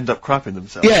holiday doesn't end up crapping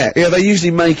themselves. Yeah, they usually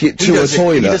make it to a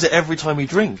toilet. He does it every time he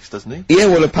drinks, doesn't he? Yeah,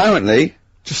 well, apparently.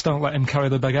 Just don't let him carry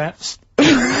the baguettes.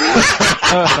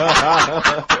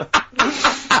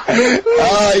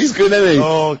 He's good, isn't he?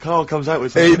 Oh, Karl comes out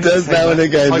with He does now and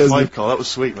again, High doesn't five, he? Karl, that was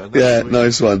sweet, man. Yeah, Sweet.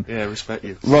 nice one. Yeah, respect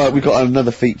you. Right, we've got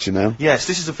another feature now. Yes,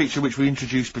 this is a feature which we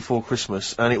introduced before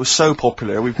Christmas, and it was so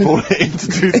popular, we brought it into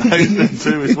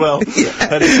 2002 as well. And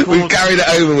it's We've called... carried it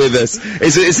over with us.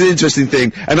 It's an interesting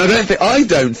thing, and I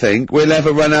don't think we'll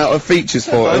ever run out of features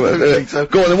for I it. don't think so.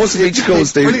 Go on, then what's the feature called,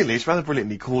 Steve? It's rather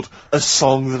brilliantly called A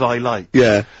Song That I Like.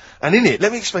 Yeah. And in it,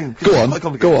 let me explain. Go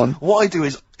on. What I do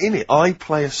is, in it, I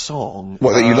play a song.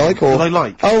 What, that you like, or? That I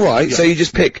like. Oh, right, Yeah. so you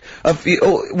just pick a few,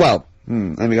 let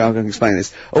me go, I'm going to explain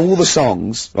this. All the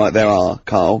songs, right, there are,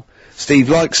 Karl, Steve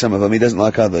likes some of them, he doesn't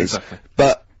like others. Exactly.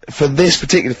 But, for this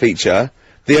particular feature,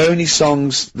 the only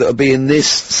songs that'll be in this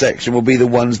section will be the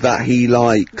ones that he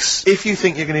likes. If you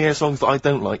think you're going to hear songs that I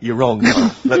don't like, you're wrong.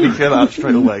 Let me clear that out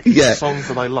straight away. Yeah. Songs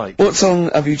that I like. What song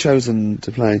have you chosen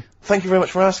to play? Thank you very much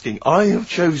for asking. I have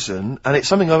chosen, and it's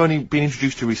something I've only been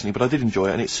introduced to recently, but I did enjoy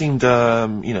it, and it seemed,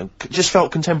 you know, just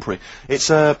felt contemporary. It's,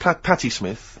 Patti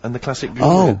Smith and the classic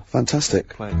Gloria. Oh,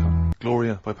 fantastic. Play it, Karl.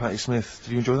 Gloria by Patti Smith.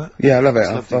 Did you enjoy that? Yeah, I love it.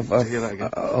 It's lovely to hear that again.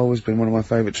 I've always been one of my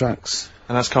favourite tracks.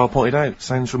 And as Karl pointed out,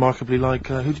 sounds remarkably like,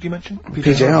 who did you mention?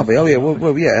 PJ Harvey. Oh yeah,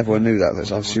 well, yeah, everyone knew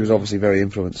that. She was obviously very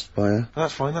influenced by her.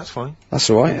 That's fine, that's fine. That's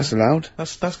alright, that's allowed.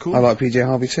 That's cool. I like PJ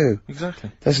Harvey too.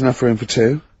 Exactly. There's enough room for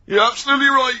 2. You're absolutely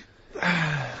right.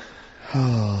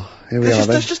 Oh, here we are then.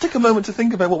 Let's just take a moment to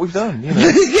think about what we've done, you know.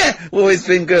 Yeah, well, it's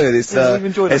been good. It's, we've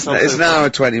enjoyed it's ourselves an hour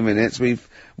and 20 minutes.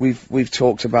 We've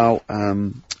talked about,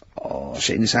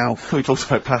 shitting yourself. We talked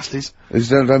about pasties. We've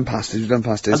done pasties.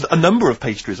 A number of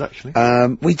pastries, actually.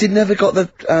 We never got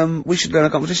the, we should go in a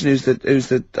competition who's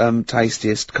the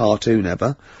tastiest cartoon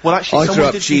ever. Well, actually, I threw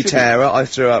up contribute. Cheetara, I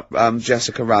threw up,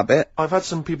 Jessica Rabbit. I've had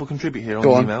some people contribute here on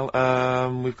Go the on.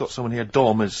 email. We've got someone here,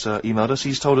 Dom, has emailed us.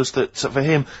 He's told us that, for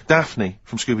him, Daphne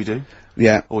from Scooby-Doo.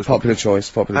 Yeah, Always popular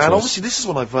choice. And obviously this is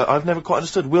one I've never quite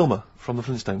understood, Wilma from the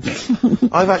Flintstones.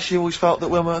 I've actually always felt that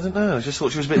Wilma, I don't know, I just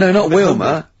thought she was a bit... No, not a bit Wilma,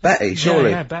 humble. Betty, surely.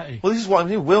 Yeah, Betty. Well, this is what I'm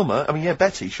doing, Wilma, I mean, yeah,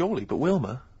 Betty, surely, but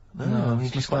Wilma? No, No, I mean,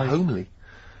 it's she's quite like- homely.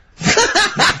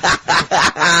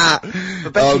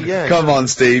 But Becky, yeah. Come on,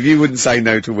 Steve, you wouldn't say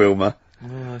no to Wilma.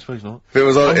 No, I suppose not. If it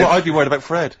was on... I'd be worried about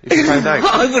Fred if he found out.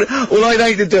 Well, I'd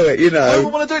hate to do it, you I know.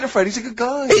 don't want to do it to Fred, he's a good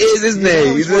guy. He is, isn't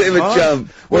he? He's a bit of a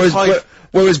jump.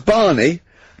 Whereas Barney,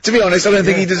 to be honest, I don't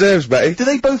think he deserves Betty. Do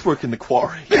they both work in the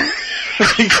quarry?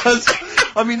 Because,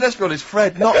 I mean, let's be honest,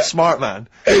 Fred, not a smart man.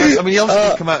 I mean, he obviously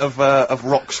didn't come out of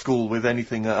rock school with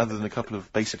anything other than a couple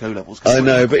of basic O-levels. I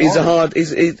know, but he's a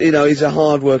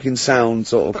hard-working, sound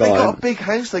sort of But guy. they got a big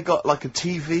house, they got like a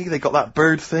TV, they got that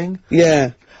bird thing.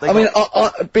 Yeah. They I mean,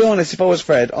 got- be honest, if I was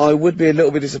Fred, I would be a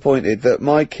little bit disappointed that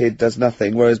my kid does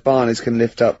nothing, whereas Barney's can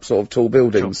lift up sort of tall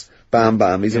buildings. Sure. Bam,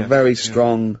 bam. He's a very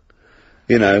strong,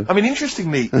 you know. I mean,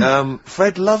 interestingly,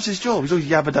 Fred loves his job. He's always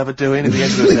yabba dabba doing at the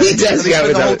end of the day. He does He spends the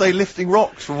yabba-dabba. whole day lifting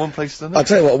rocks from one place to another. I'll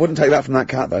tell you what, I wouldn't take that from that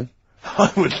cat, though.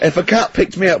 I would. If a cat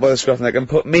picked me up by the scruff neck and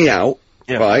put me out,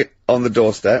 right, on the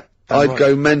doorstep, I'd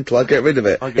go mental, I'd get rid of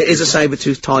it. It is a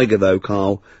saber-toothed tiger, though,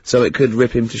 Carl, so it could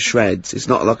rip him to shreds. It's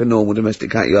not like a normal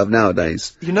domestic cat you have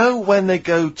nowadays. You know when they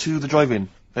go to the drive-in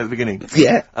at the beginning?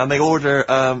 Yeah. And they order,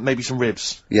 maybe some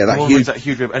ribs. Yeah, that The woman huge- brings that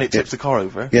huge rib, and it tips the car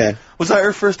over. Yeah. Was that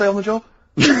her first day on the job?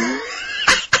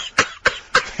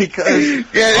 Because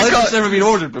it's never been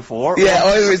ordered before. Yeah,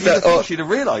 I always you'd have thought- thought she'd have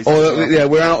realised. Yeah,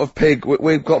 we're out of pig,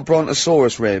 we've got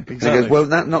Brontosaurus rib. And Exactly. he goes, well,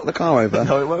 that knocked the car over.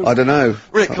 No, it won't. I don't know.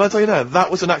 Rick, can I tell you now,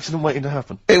 that was an accident waiting to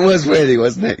happen. It was really,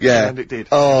 wasn't it? Yeah. And it did.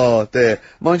 Oh, dear.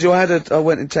 Mind you, I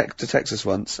went to Texas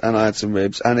once, and I had some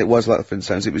ribs, and it was like the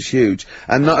Flintstones, it was huge.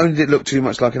 And not only did it look too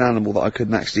much like an animal that I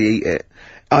couldn't actually eat it,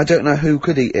 I don't know who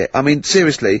could eat it. I mean,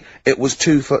 seriously, it was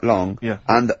 2 foot long. Yeah.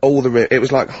 And all the it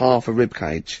was like half a rib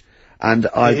cage. And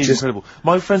It I is just... incredible.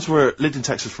 My friends lived in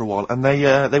Texas for a while, and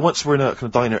they once were in a kind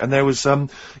of diner, and there was,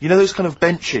 you know those kind of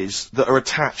benches that are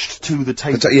attached to the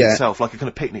table yeah. itself, like a kind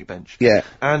of picnic bench? Yeah.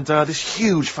 And, this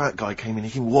huge fat guy came in,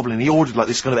 he came wobbling, he ordered like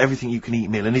this kind of everything you can eat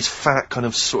meal, and his fat kind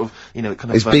of sort of, you know,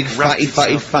 kind of... His big wrapped fatty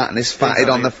itself- fatness fatted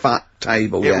on the fat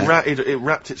table, yeah. It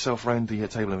wrapped itself around the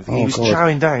table and everything. Oh, He was God.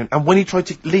 chowing down, and when he tried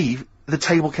to leave, the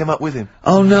table came up with him.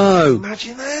 Oh, no!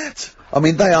 Imagine that! I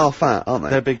mean, they are fat, aren't they?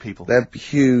 They're big people. They're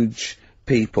huge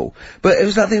people. But it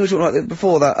was that thing we were talking about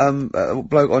before, that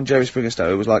bloke on Jerry Springer Show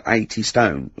who was like 80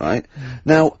 stone, right?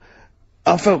 Now,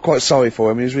 I felt quite sorry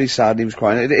for him, he was really sad, he was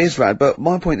crying, it is rad, but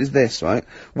my point is this, right?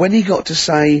 When he got to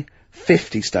say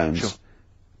 50 stones, Sure.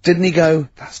 didn't he go,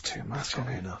 that's too much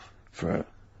That's enough. for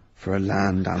a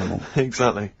land animal?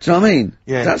 Exactly. Do you know what I mean?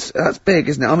 Yeah. That's big,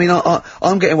 isn't it? I mean,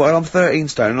 I'm getting worried, I'm 13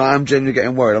 stone, and I am genuinely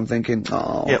getting worried, I'm thinking,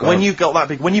 oh, Yeah, God. when you've got that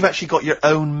big, when you've actually got your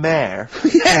own mare,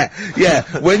 yeah.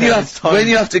 When you It's have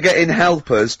you have to get in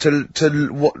helpers to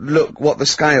look what the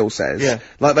scale says. Yeah.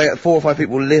 Like 4 or 5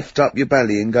 people lift up your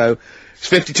belly and go, it's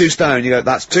 52 stone. You go,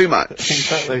 that's too much.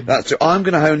 Exactly. I'm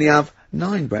going to only have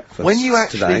 9 breakfasts when you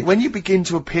actually, today. when you begin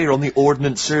to appear on the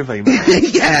Ordnance Survey map,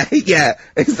 yeah,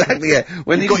 exactly. Yeah.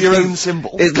 When you've got your own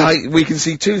symbol. It's like we can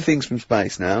see 2 things from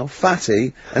space now: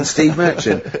 Fatty and Steve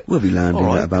Merchant. We'll be landing All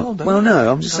right, at about. well done. Well,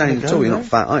 no, I'm just Having saying a at all. go, You're yeah. not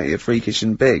fat, are you? You're freakish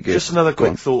and big. Just another Go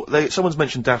quick on. thought. Someone's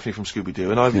mentioned Daphne from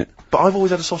Scooby-Doo, and Yeah. but I've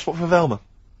always had a soft spot for Velma.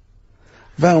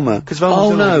 Velma. Because Velma Oh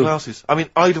was the no. glasses. I mean,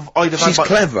 I'd have had She's my-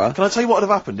 clever. Can I tell you what would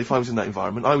have happened if I was in that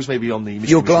environment? I was maybe on the...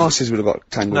 Your glasses would have got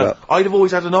tangled No, up. I'd have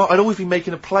always had I'd always been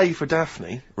making a play for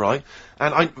Daphne, right?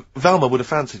 And Velma would have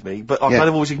fancied me, but I'd Yeah.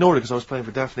 have always ignored it because I was playing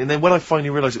for Daphne. And then when I finally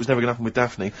realised it was never going to happen with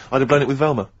Daphne, I'd have blown it with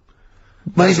Velma.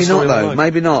 Maybe the not story of my though. life.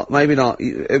 Maybe not.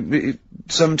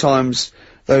 Sometimes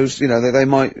those, you know, they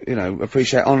might, you know,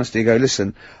 appreciate honesty. And go,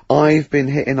 listen, I've been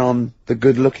hitting on the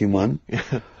good-looking one.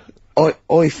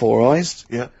 Oi, Four Eyes.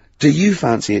 Yeah. Do you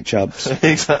fancy it, Chubbs?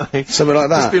 Exactly. Something like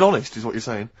Just that. being honest is what you're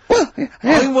saying. Well, yeah.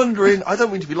 I'm wondering, I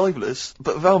don't mean to be libelous,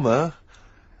 but Velma,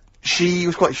 she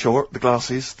was quite short, the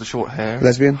glasses, the short hair.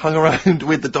 Lesbian? Hung around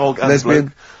with the dog and Lesbian? the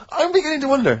bloke. I'm beginning to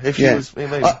wonder if she Yeah. was,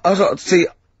 maybe. I was like, see,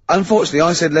 unfortunately,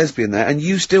 I said lesbian there, and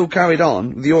you still carried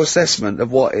on with your assessment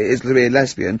of what it is to be a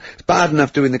lesbian. It's bad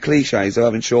enough doing the cliches of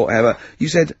having short hair, but you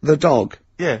said the dog.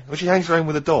 Yeah, well she hangs around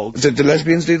with a dog. Do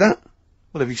lesbians do that?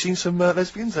 Well, have you seen some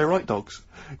lesbians? They're right dogs.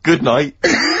 Good night. You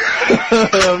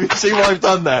see what I've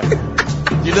done there?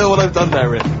 You know what I've done there,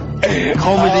 Rick?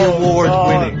 Comedy award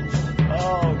winning.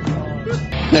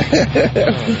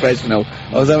 Professional.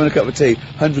 I was having a cup of tea.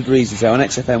 100 Reasons there on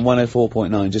XFM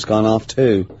 104.9, just gone half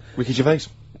 2. Ricky Gervais.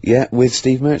 Yeah, with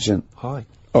Steve Merchant. Hi.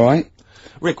 Alright?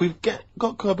 Rick, we've got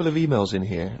a couple of emails in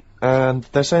here, and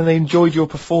they're saying they enjoyed your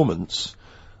performance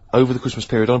over the Christmas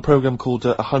period on a programme called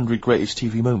 100 Greatest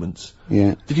TV Moments.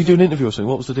 Yeah. Did you do an interview or something?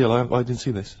 What was the deal? I didn't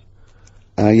see this.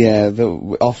 Yeah, the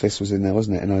Office was in there,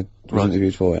 wasn't it? And I was Right.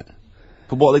 interviewed for it.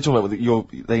 But what are they talking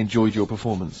about? They enjoyed your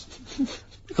performance.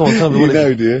 Come on, tell me You what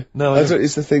know, do you? No, That's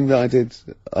it's the thing that I did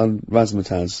on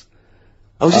Razzmatazz.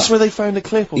 Oh, is this where they found a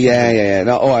clip or something? Yeah.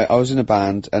 No, alright, I was in a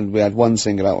band, and we had one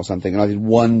single out or something, and I did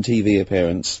one TV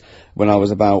appearance when I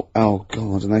was about, oh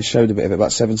god, and they showed a bit of it,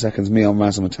 about 7 seconds, me on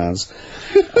Razzmatazz.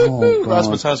 Oh god.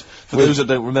 Razzmatazz, for those that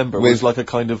don't remember, was like a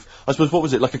kind of, I suppose, what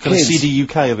was it, like a kind of CD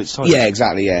UK of its time? Yeah,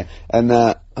 exactly, yeah. And,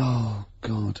 oh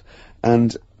god.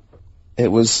 And it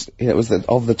was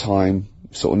of the time,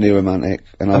 sort of new romantic.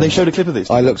 And they showed a clip of this?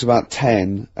 I looked about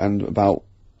 10 and about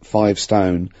 5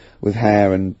 stone with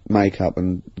hair and makeup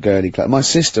and girly clothes. My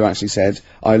sister actually said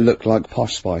I look like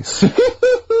Posh Spice.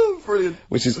 Brilliant.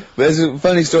 There's a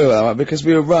funny story about that, right? Because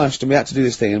we were rushed and we had to do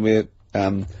this thing,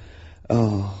 and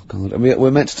oh god, and we were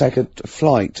meant to take a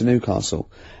flight to Newcastle.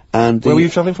 And where were you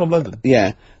travelling from? London?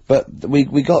 Yeah, but we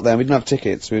got there and we didn't have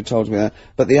tickets, we were told to be there,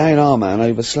 but the A&R man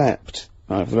overslept.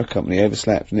 Right, for the company,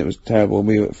 overslept, and it was terrible, and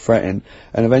we were fretting,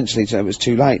 and eventually it was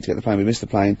too late to get the plane, we missed the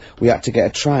plane, we had to get a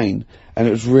train, and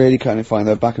it was really cutting it fine.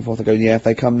 They were back and forth, they're going, yeah, if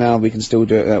they come now, we can still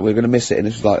do it, we're going to miss it, and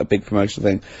this was like a big promotional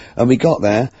thing. And we got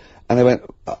there, and they went,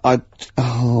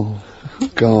 oh,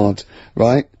 God,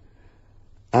 right?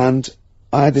 And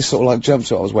I had this sort of like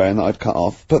jumpsuit I was wearing that I'd cut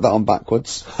off, put that on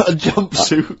backwards. A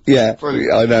jumpsuit? Yeah,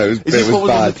 brilliant. I know, Is this what was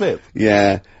bad. on the clip?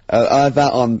 Yeah, I had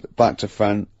that on back to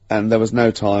front, and there was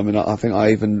no time, and I think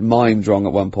I even mimed wrong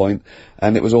at one point,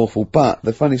 and it was awful. But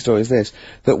the funny story is this,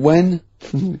 that when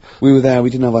we were there, we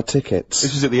didn't have our tickets.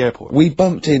 This was at the airport? We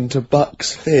bumped into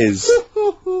Bucks Fizz.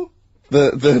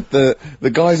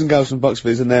 the guys and girls from Bucks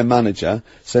Fizz and their manager,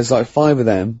 so there's like 5 of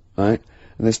them, right?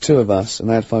 And there's 2 of us, and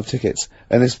they had 5 tickets.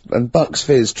 And Bucks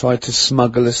Fizz tried to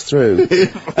smuggle us through.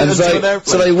 And so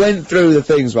they went through the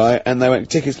things, right? And they went,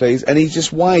 tickets please. And he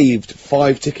just waved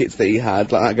 5 tickets that he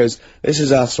had, like that, goes, this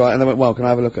is us, right? And they went, well, can I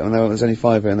have a look at them? And they went, there's only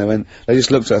 5 here. And they just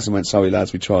looked at us and went, sorry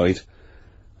lads, we tried.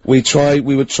 We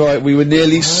were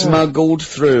nearly smuggled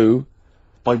through.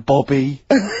 By Bobby.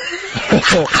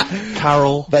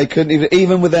 Karl. They couldn't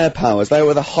even with their powers, they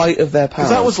were the height of their powers.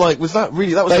 That was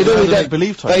the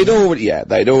make-believe time.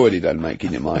 They'd already done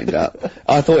making your mind up.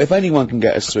 I thought if anyone can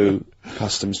get us through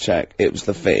customs check, it was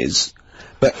the Fizz.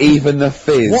 But even the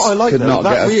Fizz what I like could though, not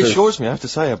that get us reassures me, I have to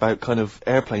say, about kind of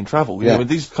airplane travel. You know, in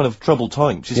these kind of troubled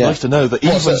times, it's nice to know that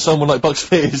even someone like Bucks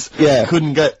Fizz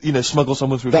couldn't get, smuggle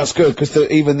someone through. That's good, because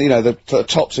even, the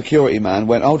top security man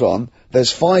went, hold on,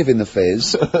 there's 5 in the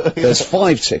Fizz, there's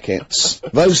 5 tickets,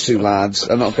 those 2 lads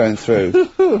are not going through.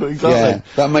 Exactly. Yeah,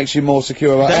 that makes you more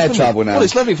secure about air travel now. Well,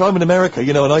 it's lovely if I'm in America,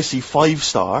 and I see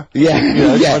 5-star,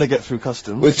 trying to get through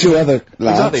customs. With 2 other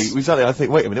lads. Exactly, I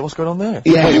think, wait a minute, what's going on there?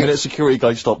 Yeah. Wait a minute, security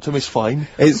guy stopped him, it's fine.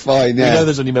 It's fine, yeah. We know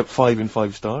there's only meant 5 in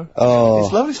 5-star.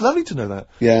 Oh. It's lovely to know that.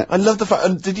 Yeah. I love the fact,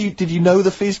 and did you know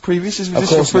the Fizz previously? Was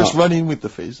this your first run-in with the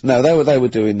Fizz? No, they were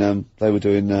doing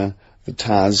the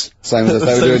Taz, same as us,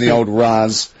 they were doing the old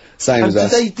Raz. Same as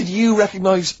us. Did you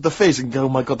recognise the Fizz and go, oh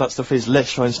my god, that's the Fizz,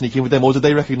 let's try and sneak in with them, or did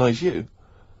they recognise you?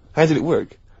 How did it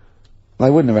work? They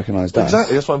wouldn't have recognised us.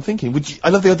 Exactly, that's what I'm thinking. I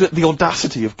love the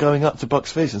audacity of going up to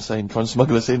Bucks Fizz and saying, try and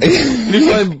smuggle us in. You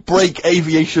try and break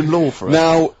aviation law for us.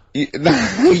 Now,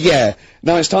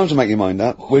 now it's time to make your mind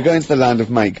up. We're going to the land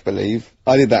of make-believe.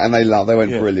 I did that and they laughed, they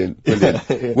went brilliant.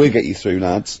 We'll get you through,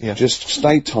 lads. Yeah. Just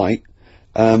stay tight.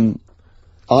 I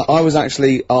was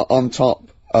actually on top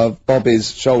of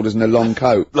Bobby's shoulders in a long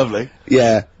coat. Lovely.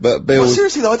 Yeah, but Bill... Well,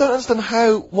 seriously though, I don't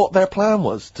understand what their plan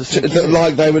was.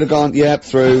 Like they would have gone,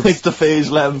 through. It's the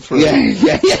Fizz, let them through.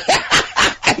 Yeah.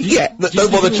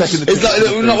 Don't bother checking the... It's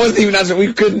like, wasn't even answering,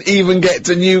 we couldn't even get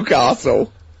to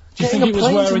Newcastle. Do you think it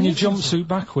was wearing your jumpsuit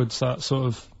backwards that sort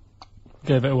of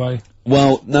gave it away?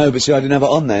 Well, no, but see, I didn't have it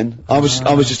on then. I was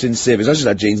just in civvies. I just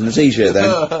had jeans and a t-shirt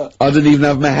then. I didn't even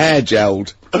have my hair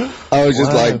gelled. I was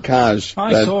just like cash.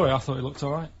 I saw it. I thought it looked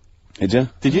alright. Did you?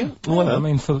 Did you? Well, I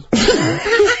mean, for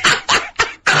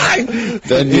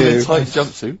then you in a tight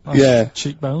jumpsuit. Nice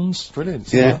cheekbones.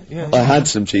 Brilliant. Yeah. I had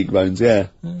some cheekbones. Yeah.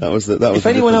 That was. If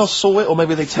anyone else saw it, or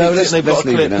maybe they taped it and they've got a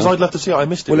clip, because I'd love to see it. I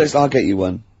missed it. Well, I'll get you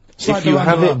one. If you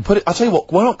have it, put it. I'll tell you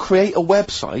what. Why not create a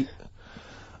website?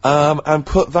 And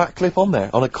put that clip on there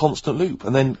on a constant loop,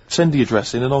 and then send the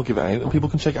address in, and I'll give it out, and people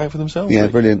can check it out for themselves. Yeah,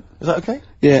 brilliant. Is that okay?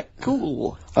 Yeah.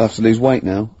 Cool. I'll have to lose weight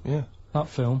now. Yeah. That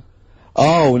film.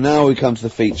 Oh, now we come to the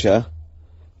feature.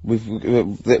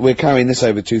 We're carrying this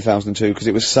over 2002 because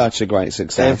it was such a great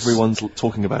success. Everyone's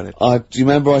talking about it. Do you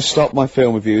remember I stopped my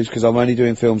film reviews because I'm only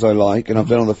doing films I like, and I've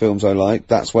done all the films I like.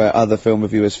 That's where other film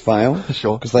reviewers fail.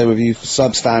 Sure. Because they review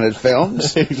substandard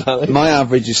films. Exactly. My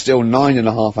average is still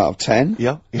 9.5 out of 10.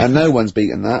 Yeah. And no one's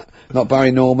beaten that. Not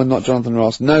Barry Norman, not Jonathan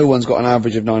Ross. No one's got an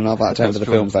average of 9.5 out of 10 for the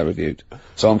films they reviewed.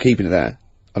 So I'm keeping it there.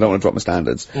 I don't want to drop my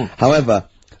standards. However,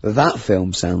 that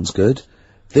film sounds good.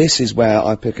 This is where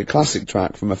I pick a classic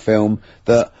track from a film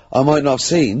that I might not have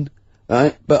seen,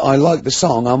 right? But I like the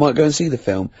song, I might go and see the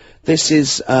film. This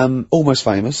is, Almost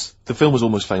Famous. The film was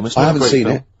Almost Famous. I haven't seen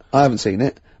film. it. I haven't seen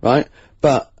it, right?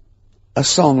 But a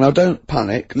song, now don't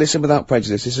panic, listen without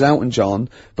prejudice. This is Elton John,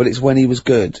 but it's when he was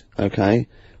good, okay?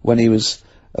 When he was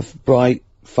a bright,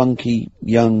 funky,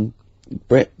 young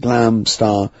Brit glam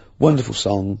star. Wonderful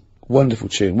song, wonderful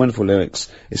tune, wonderful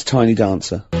lyrics. It's Tiny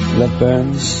Dancer. Lead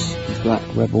Burns, Black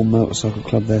Rebel Motorcycle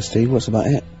Club there, Steve. What's about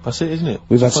it? That's it, isn't it?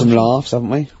 We've had some laughs, haven't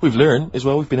we? We've learned as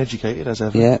well. We've been educated as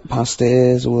ever. Yeah, past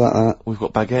ears, all that. We've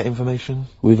got baguette information.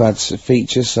 We've had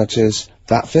features such as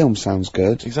that film sounds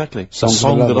good. Exactly. Song A for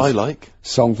song the that lovers. I like.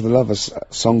 Song for the lovers.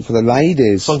 Song for the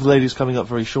ladies. Song for the Ladies coming up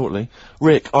very shortly.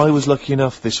 Rick, I was lucky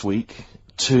enough this week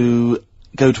to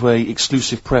go to a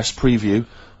exclusive press preview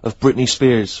of Britney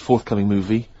Spears' forthcoming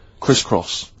movie,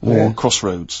 Crisscross, or Yeah.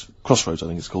 Crossroads. Crossroads, I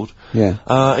think it's called. Yeah.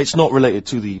 It's not related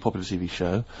to the popular TV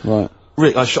show. Right.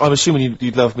 Rick, I'm assuming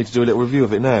you'd love me to do a little review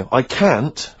of it now. I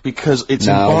can't, because it's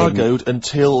No, I wouldn't. embargoed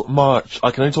until March. I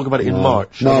can only talk about it in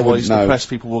March. No, I otherwise wouldn't, no. the press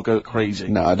people will go crazy.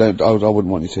 No, I don't. I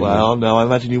wouldn't want you to. Well, no, I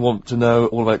imagine you want to know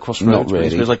all about Crossroads. Not really.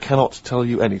 Because I cannot tell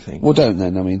you anything. Well, don't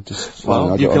then. I mean, just.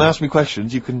 Well, I you got- can ask me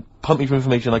questions, you can pump me for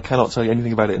information, I cannot tell you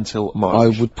anything about it until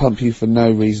March. I would pump you for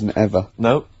no reason ever.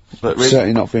 No, but Rick,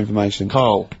 Certainly not for information.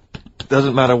 Carl,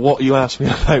 doesn't matter what you ask me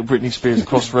about Britney Spears and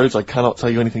Crossroads, I cannot tell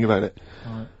you anything about it.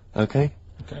 Alright. Okay?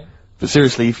 Okay. But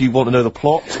seriously, if you want to know the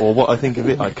plot or what I think of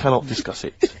it, I cannot discuss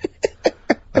it.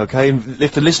 Okay? And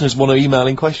if the listeners want to email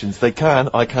in questions, they can,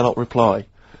 I cannot reply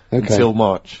until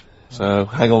March. So,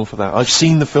 hang on for that. I've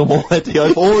seen the film already,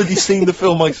 I've already seen the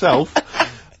film myself,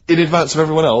 in advance of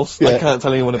everyone else. I Yeah. can't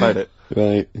tell anyone about it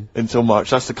Right. until March.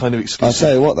 That's the kind of exclusive. I'll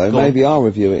tell you what though. Go on. Maybe I'll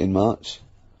review it in March.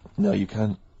 No, you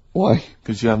can't, Why?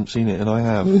 because you haven't seen it, and I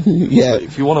have. Yeah. But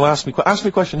if you want to ask me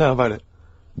a question now about it.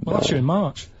 Well, that's you in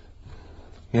March.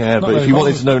 Yeah, Not but if very you wanted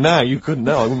bothered. to know now, you couldn't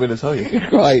know. I wouldn't be able to tell you.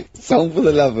 Right. Song for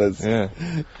the lovers. Yeah.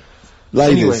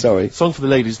 Ladies, Anyway, sorry. song for the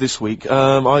ladies this week.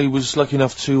 I was lucky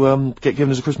enough to get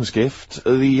given as a Christmas gift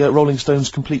the Rolling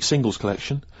Stones complete singles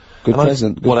collection. Good And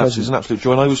present. Good well, present. it's an absolute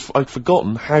joy. And I'd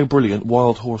forgotten how brilliant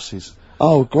Wild Horses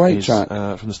Oh, great is track.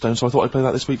 from the Stones. So I thought I'd play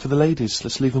that this week for the ladies.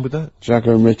 Let's leave them with that.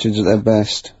 Jagger and Richards at their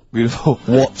best. Beautiful.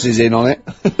 Watts is in on it.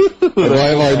 If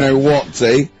I know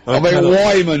Wattsy. I mean, cannot-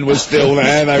 Wyman was still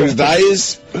there those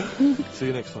days. See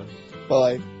you next time.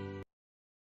 Bye.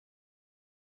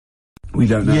 We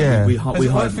don't know. Yeah. We hide.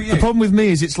 The problem with me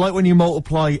is it's like when you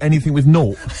multiply anything with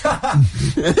naught. to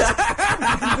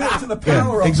the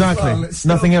power of Exactly. as well, it's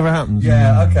still- Nothing ever happens.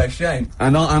 Yeah. Okay. Shame.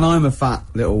 And I'm a fat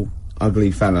little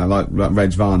ugly fella like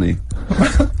Reg Varney.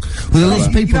 Well, there are lots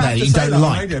of people don't there have that to you say don't that on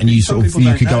like, radio, and you because some sort of people you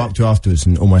don't could go know. up to afterwards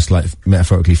and almost like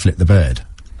metaphorically flip the bird.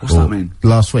 What's that mean?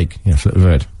 Last week, yeah, flip the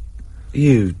bird.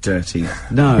 You dirty.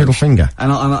 No. Middle finger.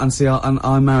 And see,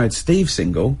 I married Steve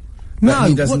single. No, but he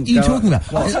what doesn't are you go- talking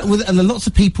about? Well, and there are lots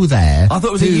of people there. I thought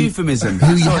it was a euphemism.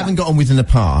 Who you haven't got on with in the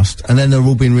past, and then they're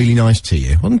all been really nice to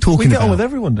you. I'm talking We get about. on with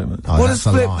everyone, don't we? Oh, What that's does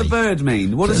a flip lie. the bird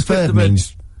mean? What does Flip flip the bird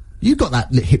means you got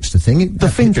that hipster thing. The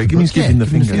finger, it means giving the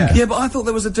finger. Yeah, but I thought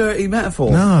there was a dirty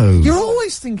metaphor. No. You're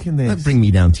always thinking this. Don't bring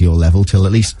me down to your level till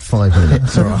at least 5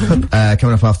 minutes. All right.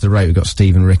 Coming up after the break, we've got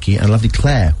Steve and Ricky and lovely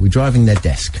Claire. We're driving their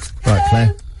desk. Right,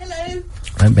 Claire? Hello.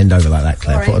 Don't bend over like that,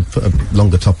 Claire. Sorry. Put a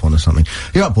longer top on or something.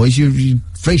 You're up, boys. You're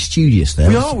very studious there.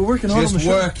 We are, we're working hard on the Just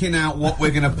show. working out what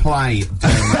we're going to play,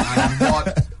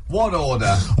 and what order.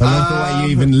 I love the way you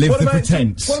even live the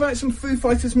pretense. What about some Foo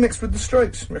Fighters mixed with the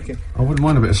Strokes, Ricky? I wouldn't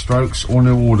mind a bit of Strokes or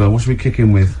New Order. What should we kick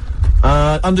in with?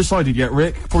 Undecided yet,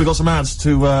 Rick. Probably got some ads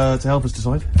to help us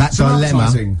decide. That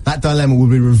advertising. dilemma will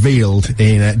be revealed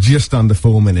in just under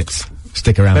 4 minutes.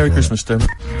 Stick around. Merry for Christmas, Stone.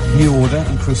 New Order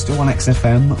and Crystal on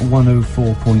XFM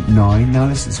 104.9. Now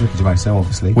listen to Ricky Gervais,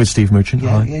 obviously. With Steve Merchant.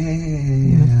 Yeah, Hi.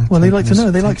 yeah. Well, they like to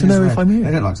know. They like to know if I'm They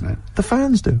here. don't like to know. The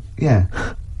fans do. Yeah.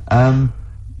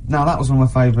 Now that was one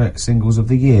of my favourite singles of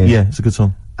the year. Yeah, it's a good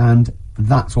song. And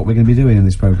that's what we're going to be doing in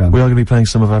this programme. We are going to be playing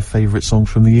some of our favourite songs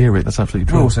from the year, Rick. That's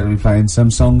absolutely We're true. also going to be playing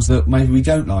some songs that maybe we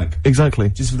don't like, Exactly.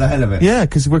 just for the hell of it. Yeah,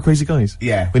 because we're crazy guys.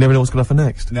 Yeah. We never know what's going to happen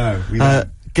next. No, we don't.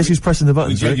 Guess who's pressing the We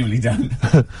buttons, Rick? genuinely don't.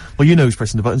 Well, you know who's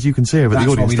pressing the buttons. You can see her, but That's the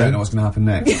why audience we don't know don't. what's going to happen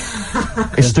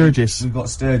next. It's Sturgis. We've got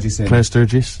Sturgis in. Claire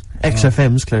Sturgis.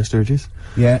 XFM's Claire Sturgis.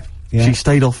 Yeah. Yeah. She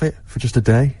stayed off it for just a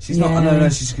day. She's not. No,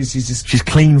 she's just. She's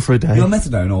clean for a day. You're on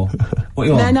methadone or what?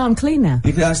 You on? No, I'm clean now.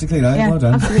 You can actually clean. Eh? Yeah, Well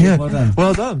done. absolutely. Yeah. Well done.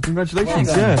 Well done. Congratulations.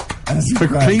 Well done. Yeah. That's For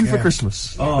great, clean yeah. for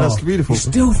Christmas. Oh, That's beautiful. You're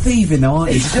still thieving though,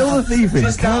 aren't you? Still thieving.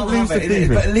 Just Can't can't lose have the it.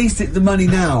 thieving. But at least the money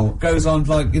now goes on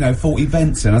for, like, 40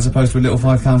 Benson as opposed to a little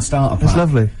 £5 starter pack. That's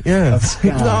lovely. Yeah.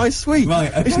 Yeah. No, it's sweet.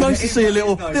 Right, okay. It's nice to It's see a nice,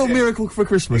 little it's nice, little yeah. miracle for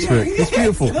Christmas, Rick. It's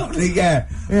beautiful. It's lovely, yeah.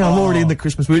 Yeah, I'm already in the Oh.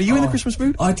 Christmas mood. Are you in the Christmas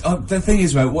mood? The thing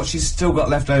is, right, what she's still got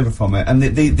left over from it, and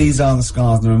these are the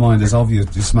scars and the reminders of your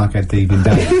smackhead thieving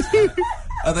days.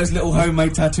 Are those little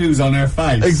homemade tattoos on her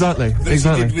face? Exactly. That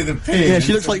Exactly. she did with a pin. Yeah, she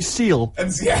and looks some- like Seal.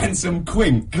 and some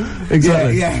quink.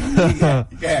 Exactly.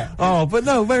 Yeah. Oh, but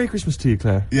no, Merry Christmas to you,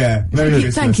 Claire. Yeah. Merry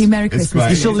Thank you, Christmas. Merry It's Christmas. great.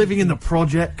 You're still living in the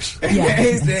projects. Yeah.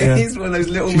 It is one of those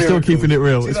little She's still miracles. keeping it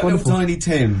real. She's It's like wonderful. little tiny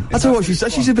Tim. I tell you what,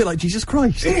 she's a bit like Jesus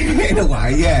Christ. In a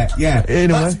way, yeah. In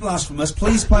a That's way. blasphemous.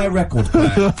 Please play a record,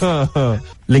 Claire.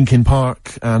 Linkin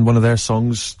Park and one of their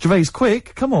songs. Gervais,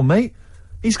 quick, come on, mate.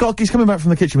 He's coming back from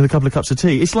the kitchen with a couple of cups of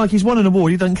tea. It's like he's won an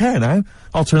award. He doesn't care now.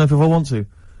 I'll turn up if I want to.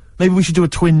 Maybe we should do a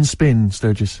twin spin,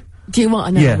 Sturgis. Do you want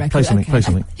another Yeah, record? play something, Okay. play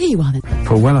something. Here you are then.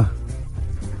 Paul Weller.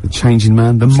 The changing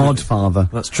man, the mod father,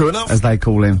 That's true enough. as they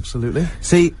call him. Absolutely.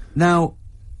 See, now,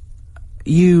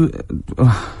 you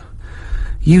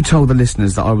told the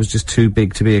listeners that I was just too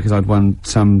big to be here because I'd won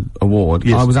some award.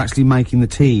 Yes. I was actually making the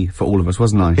tea for all of us,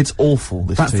 wasn't I? It's awful,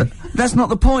 this tea. That's not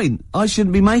the point. I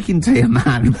shouldn't be making tea, a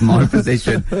man in my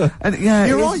position. And yeah,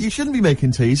 You're it right, is- you shouldn't be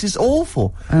making teas. It's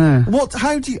awful.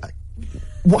 How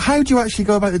do you actually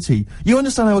go about the tea? You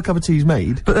understand how a cup of tea is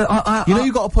made? But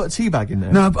You've got to put a tea bag in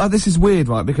there. No, but this is weird,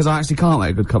 right? Because I actually can't make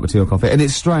a good cup of tea or coffee, and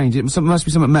it's strange. It must be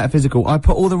something metaphysical. I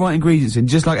put all the right ingredients in,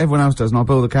 just like everyone else does, and I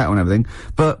boil the kettle and everything.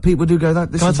 But people do go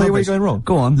that. This Can I is tell you where rubbish. you're going wrong?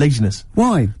 Go on. Laziness.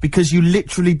 Why? Because you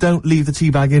literally don't leave the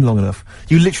tea bag in long enough.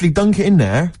 You literally dunk it in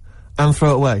there and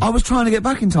throw it away. I was trying to get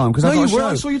back in time because No, I got you a were. show.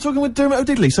 I saw you talking with Dermot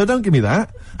O'Diddley, so don't give me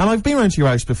that. And I've been round to your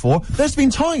house before. There's been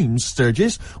times,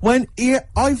 Sturgis, when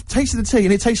I've tasted the tea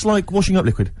and it tastes like washing up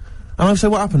liquid. And I've said,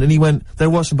 what happened? And he went, there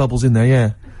were some bubbles in there,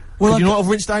 yeah. Well, Could you not have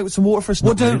rinsed it out with some water first?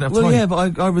 Well, Not really, didn't have time. yeah,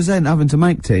 but I resent having to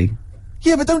make tea.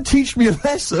 Yeah, but don't teach me a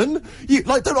lesson.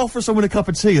 Don't offer someone a cup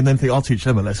of tea and then think, I'll teach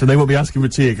them a lesson. They won't be asking for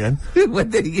tea again.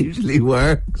 When it usually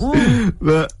works.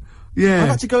 But I've yeah,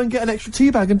 had to go and get an extra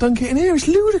tea bag and dunk it in here. It's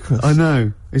ludicrous. I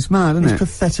know. It's mad, isn't It's it?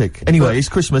 pathetic. Anyway, it's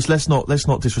Christmas. Let's not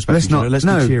disrespect Let's each other. not- Let's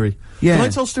no. be cheery. Yeah. Can I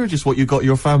tell Sturgis what you got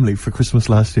your family for Christmas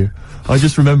last year? I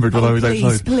just remembered when I was please,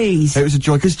 outside. please. It was a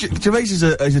joy because Gervais is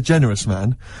a generous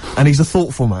man, and he's a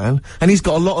thoughtful man, and he's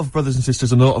got a lot of brothers and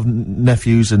sisters and a lot of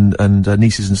nephews and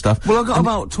nieces and stuff. Well, I've got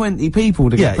about 20 people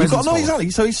to Yeah, get you've got presents no for. exactly.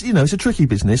 So it's it's a tricky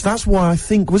business. That's why I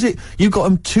think you got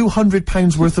him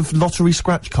 £200 worth of lottery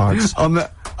scratch cards.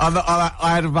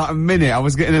 I had about a minute. I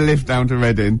was getting a lift down to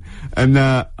Reading, and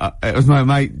it was my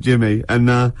mate Jimmy, and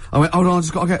I went, hold on, I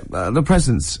just got to get the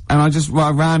presents, and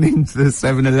I ran into the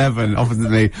 7-Eleven opposite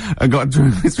me and got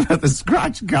the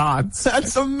scratch cards.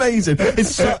 That's amazing. It's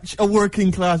such a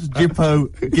working class Jippo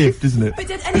gift, isn't it? But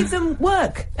did any of them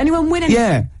work? Anyone win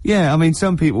anything? Yeah. I mean,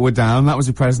 some people were down. That was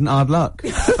a present. Hard luck.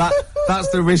 That's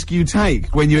the risk you take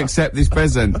when you accept this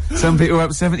present. Some people were up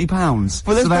 £70,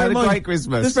 But so they had a great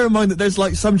Christmas. Let's bear in mind that there's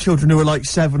like some children who are like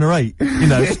 7 or 8,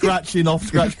 scratching off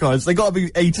scratch cards. They got to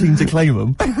be 18 to claim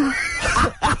them.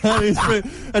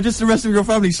 And just the rest of your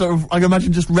family sort of, I can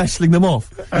imagine, just wrestling them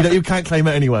off. You can't claim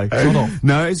it anyway. It's not off.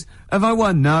 No, have I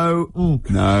won? No.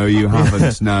 No, you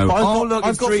haven't. No. But Look, I've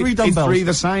it's got three, three it's dumbbells. 3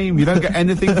 the same. You don't get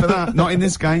anything for that. Not in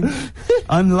this game.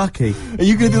 Unlucky. Are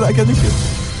you going to do that again this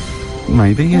year?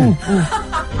 Maybe,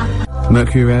 yeah.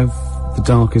 Mercury Rev, The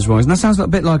Dark is Rising. That sounds a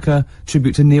bit like a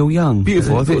tribute to Neil Young.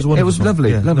 Beautiful. I thought it was a It wonderful was song. lovely.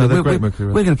 Yeah, lovely. no, they're We're- great, we're- Mercury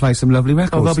Rev. We're going to play some lovely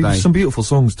records Oh, there'll be today. some beautiful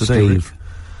songs today, Rick. Steve.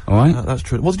 All right? That's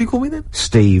true. What did you call me then?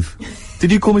 Steve.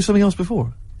 Did you call me something else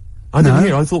before? I didn't No.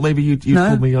 hear. I thought maybe you'd No.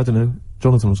 called me, I don't know,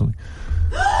 Jonathan or something.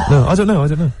 No, I don't know. I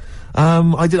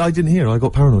didn't hear. I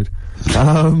got paranoid.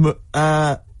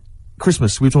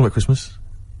 Christmas. We were talking about Christmas.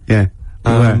 Yeah.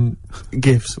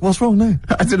 Gifts. What's wrong now?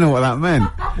 I don't know what that meant.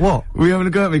 What? Were you having a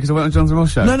go at me because I went on Jonathan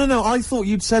Ross show? No. I thought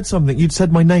you'd said something. You'd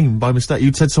said my name by mistake.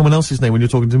 You'd said someone else's name when you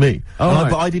were talking to me. Oh, And right.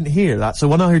 but I didn't hear that. So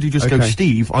when I heard you just go Okay.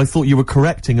 Steve, I thought you were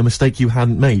correcting a mistake you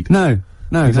hadn't made. No.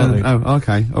 Exactly. No. Oh,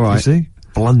 okay. All You right. see?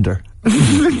 Blunder.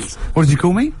 What did you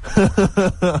call me?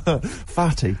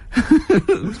 Fatty.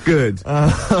 Good.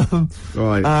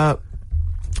 Right.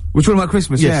 We're talking about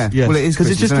Christmas, Yes, yeah. yes. Well, it is Because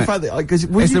it's just the Christmas, fact that because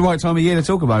it's the right time of year to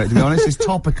talk about it, to be honest. It's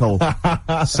topical.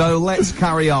 So let's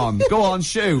carry on. Go on,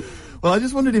 shoot. Well, I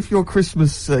just wondered if your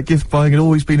Christmas gift buying had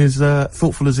always been as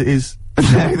thoughtful as it is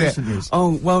Recent years.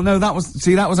 Oh, well, no, that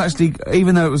was actually,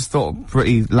 even though it was thought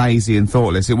pretty lazy and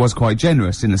thoughtless, it was quite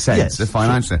generous in a sense,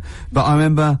 financially. But I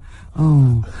remember,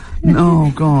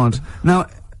 oh God. Now,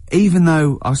 even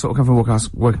though I sort of come from a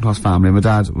working class family, my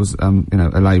dad was, you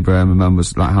know, a labourer, and my mum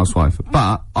was like a housewife,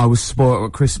 but I was spoiled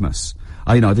at Christmas.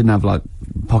 I didn't have like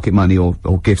pocket money or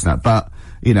gifts and that, but,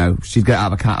 you know, she'd get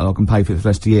out of a catalogue and pay for it for the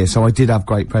rest of the year, so I did have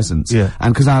great presents. Yeah.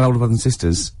 And because I had older brothers and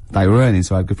sisters, they were earning,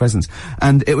 so I had good presents.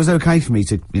 And it was okay for me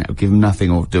to, you know, give them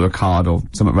nothing or do a card or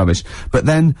something rubbish. But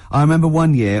then, I remember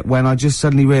one year when I just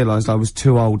suddenly realised I was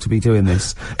too old to be doing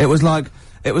this. It was like,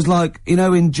 you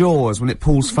know, in Jaws, when it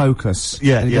pulls focus.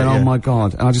 Yeah, and you go, oh my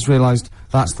God. And I just realised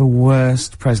that's the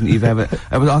worst present you've ever,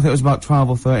 I think it was about 12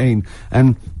 or 13.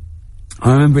 And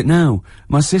I remember it now.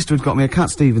 My sister had got me a Cat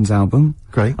Stevens album.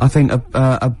 Great. I think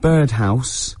a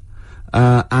birdhouse,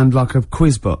 and like a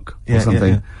quiz book or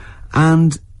something.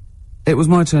 And it was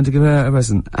my turn to give her a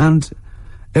present. And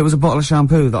it was a bottle of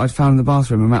shampoo that I'd found in the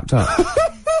bathroom and wrapped up.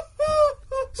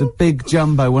 It's a big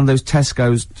jumbo, one of those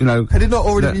Tesco's, you know. Had it not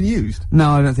already been used?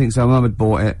 No, I don't think so. Mum had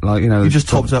bought it, like, you know. You just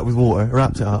topped it up with water,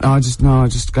 wrapped it up? I just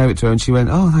gave it to her and she went,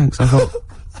 oh, thanks. I thought,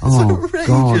 oh,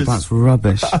 God, that's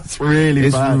rubbish. That's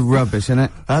really bad. It's rubbish, isn't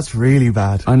it? That's really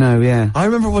bad. I know, yeah. I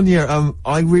remember one year,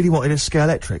 I really wanted a Scale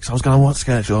Electric, so I was going, I want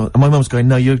Scale Electric, and my mum's going,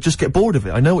 no, you'll just get bored of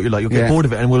it. I know what you're like, you'll get bored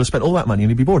of it, and we'll have spent all that money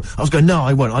and you'll be bored. I was going, no,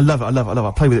 I won't, I love it,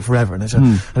 I'll play with it forever. And,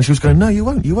 and she was going, no, you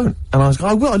won't. And I was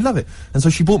going, I will, I love it. And so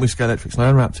she bought me Scale Electrics, and I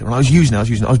unwrapped it, and I was using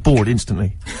it, I was bored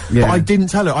instantly. Yeah. But I didn't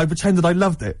tell her, I pretended I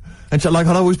loved it. And like,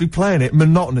 I'd always be playing it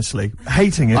monotonously,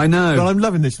 hating it. I know. But I'm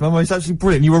loving this, Mum, it's actually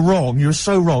brilliant. You were wrong, you were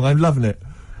so wrong, I'm loving it.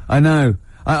 I know.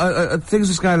 Things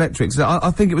with Scale Electrics,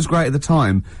 I think it was great at the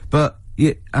time, but,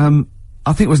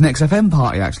 I think it was an XFM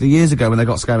party, actually, years ago when they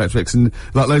got Scale Electrics, and,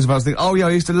 like, loads of us think, oh yeah, I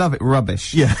used to love it.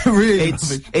 Rubbish. Yeah, really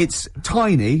rubbish. It's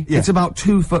tiny, Yeah. it's about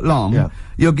 2 foot long. Yeah.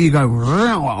 You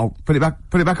go, put it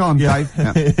back on, Yeah. Dave.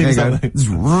 Yeah. There Exactly.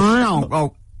 you go.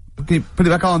 Oh, can you put it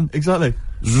back on? Exactly.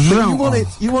 But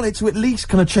you want it to at least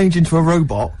kind of change into a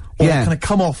robot, or kind of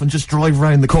come off and just drive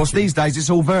round the Of course, kitchen. these days it's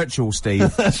all virtual,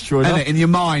 Steve. That's true Isn't enough. it? In your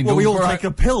mind. Well, we all take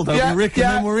a pill, don't we, Rick, and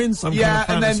then we're in some kind of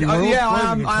fantasy world.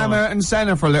 I am Ayrton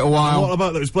Senna for a little while. What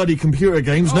about those bloody computer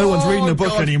games? No one's reading a book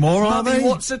God. anymore, are Mummy, they?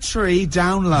 What's a tree?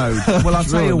 Download. Well, I'll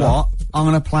tell you True what. I'm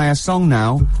gonna play a song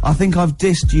now. I think I've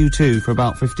dissed U2 for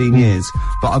about 15 years,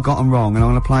 but I got them wrong, and I'm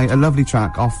gonna play a lovely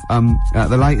track off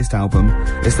the latest album.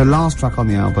 It's the last track on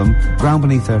the album, Ground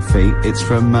Beneath Her Feet. It's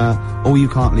from All You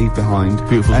Can't Leave Behind.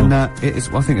 Beautiful And song.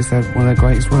 I think it's one of their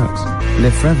greatest works.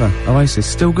 Live Forever, Oasis.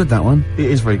 Still good, that one. It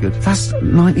is very good. That's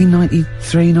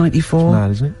 1993, 94.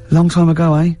 Mad, isn't it? Long time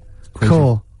ago, eh? Crazy.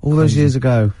 Cool. All those years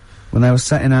ago, when they were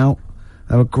setting out,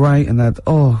 they were great, and they'd,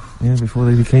 Yeah, before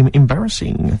they became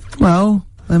embarrassing. well,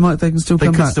 they can still come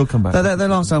back. They could still come back. Their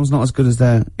last album's not as good as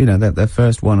their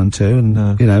first 1 and 2, and,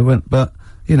 No. but,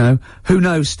 who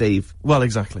knows, Steve? Well,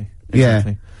 exactly. Yeah.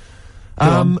 Exactly.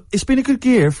 on. It's been a good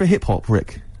year for hip-hop,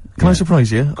 Rick. Can I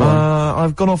surprise you?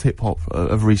 I've gone off hip-hop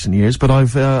of recent years, but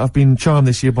I've been charmed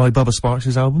this year by Bubba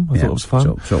Sparks' album. I thought it was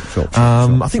fun.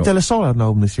 I think De La Soul had an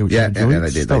album this year, which I enjoyed. they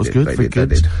did. That was good, very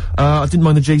good. I didn't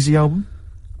mind the Jay-Z album.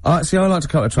 See, I liked a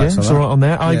couple of tracks. Yeah, it's alright on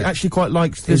there. I Yeah. actually quite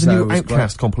liked, there's a new was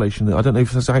Outkast compilation that I don't know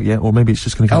if that's out yet, or maybe it's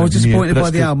just gonna come I out was in the new year, disappointed but by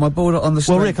that's the good. album. I bought it on the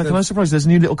Well, Rick, can I surprise you? There's a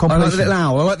new little I like compilation. the little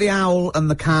owl. I like the owl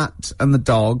and the cat and the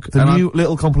dog. The and new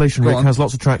little compilation, Go Rick, on. has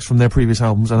lots of tracks from their previous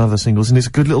albums and other singles, and it's a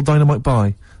good little dynamite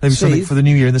buy. Maybe something Steve? for the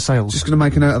new year in the sales. Just gonna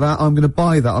make a note of that. I'm gonna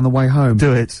buy that on the way home.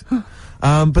 Do it.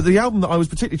 But the album that I was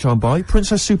particularly charmed by,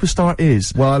 Princess Superstar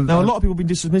Is. Well, now, a lot of people have been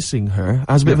dismissing her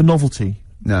as a bit of a novelty,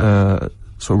 No.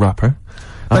 sort of rapper.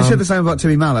 They said the same about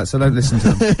Timmy Mallet, so don't listen to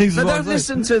them. That's But what I'm don't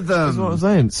saying. listen to That's what I'm them.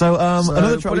 saying. So,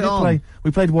 another track put we it on.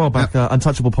 we played a while back,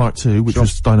 Untouchable Part 2, which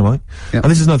was dynamite. Yeah.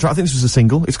 And this is another track, I think this was a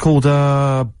single. It's called,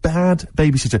 Bad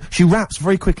Babysitter. She raps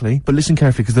very quickly, but listen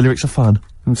carefully because the lyrics are fun.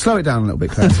 Slow it down a little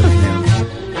bit, Claire.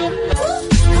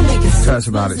 Tell us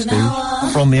about it,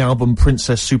 Steve. From the album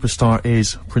Princess Superstar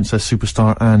Is, Princess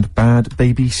Superstar and Bad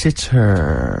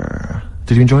Babysitter.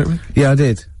 Did you enjoy it, Rick? Yeah, I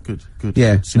did. Good, good.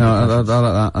 Yeah, good. Simple no, I questions.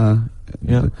 like that.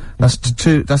 Yeah. That's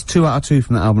 2 out of 2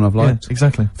 from that album I've Yeah, liked.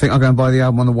 exactly. I think I'll go and buy the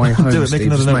album on the way home. Do it, make Steve.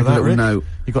 another Just note make of a that, little Rick. note.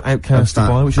 You've got Outkast to that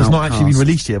buy, which has not actually been Outkast.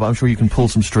 released yet, but I'm sure you can pull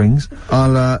some strings.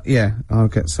 I'll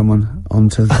get someone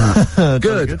onto that.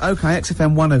 Good. Okay,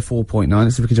 XFM 104.9.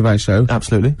 It's the Ricky Gervais show.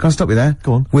 Absolutely. Can I stop you there?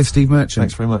 Go on. With Steve Merchant.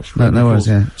 Thanks very much. No, Really no worries,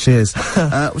 cool. yeah. Cheers.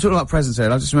 We're talking about presents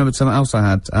here. I just remembered something else I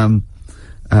had.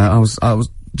 I was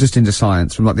just into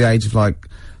science from like the age of like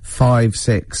 5,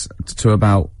 6 to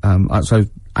about, so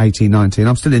 18, 19.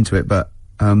 I'm still into it, but,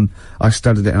 I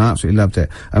studied it and I absolutely loved it.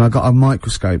 And I got a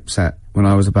microscope set when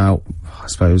I was about, I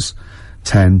suppose,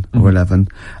 10 or 11,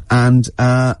 and,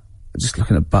 just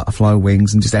looking at butterfly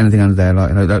wings and just anything under there,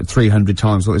 like 300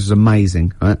 times. Thought this was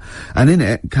amazing, right? And in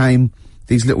it came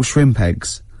these little shrimp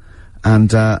eggs,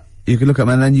 and you could look at them,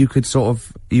 and then you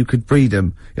could breed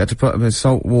them. You had to put them in a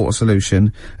salt water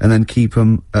solution, and then keep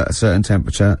them at a certain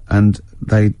temperature, and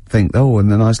they'd think, oh, and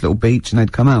a nice little beach, and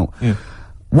they'd come out. Yeah.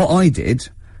 What I did,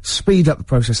 speed up the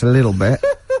process a little bit,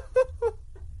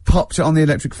 popped it on the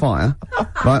electric fire,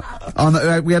 right?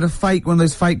 We had one of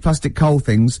those fake plastic coal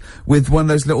things with one of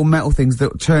those little metal things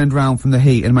that turned round from the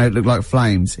heat and made it look like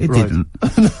flames. It didn't.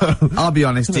 No. I'll be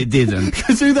honest, it didn't.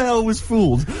 Because who the hell was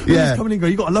fooled? Yeah. Coming and go,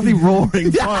 you got a lovely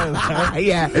roaring fire there.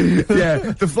 Yeah.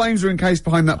 The flames were encased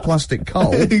behind that plastic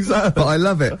coal. Exactly. But I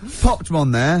love it. Popped them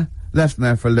on there, left them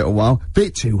there for a little while,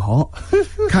 bit too hot,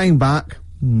 came back,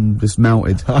 just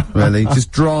melted, really.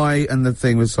 Just dry, and the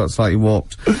thing was sort of slightly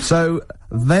warped. So,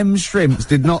 them shrimps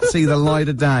did not see the light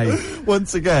of day.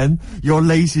 Once again, your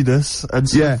laziness and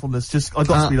sinfulness just, I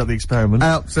got to speed up the experiment.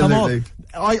 Absolutely.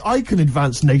 Come on. I can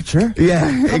advance nature. Yeah,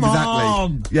 Come exactly.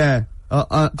 on. Yeah.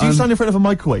 Do you stand in front of a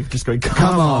microwave just going,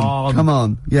 come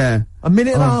on, yeah. A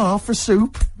minute and a half for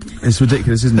soup? It's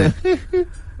ridiculous, isn't it?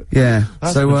 Yeah.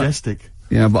 That's majestic.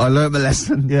 Yeah, but I learned my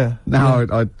lesson. Yeah. Now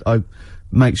I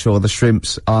make sure the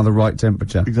shrimps are the right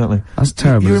temperature. Exactly. That's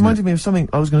terrible. You reminded me of something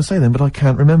I was going to say then, but I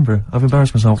can't remember. I've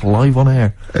embarrassed myself live on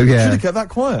air. Yeah. Should have kept that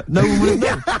quiet. No one would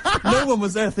have known. No one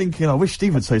was there thinking, I wish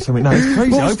Steve would say something now. It's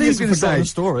crazy. What I was hope he Steve hasn't gonna forgotten say? the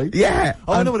story. Yeah.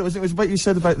 Oh, I know what it was. It was what you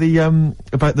said about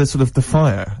the sort of the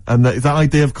fire and that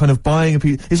idea of kind of buying a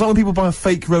piece. It's like when people buy a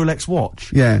fake Rolex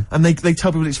watch. Yeah. And they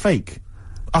tell people it's fake.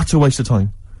 Utter waste of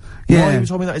time. Yeah. Why you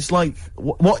told me that? It's like,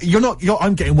 what?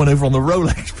 I'm getting one over on the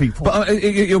Rolex people.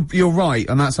 But you're right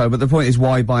on that side, but the point is,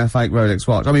 why buy a fake Rolex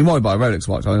watch? I mean, why buy a Rolex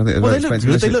watch? I think they're well, very they look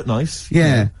expensive. good, they look nice.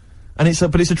 Yeah. And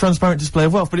but it's a transparent display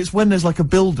of wealth, but it's when there's like a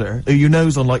builder who you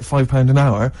know's on like £5 an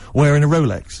hour wearing a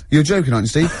Rolex. You're joking, aren't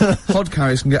you, Steve? Hod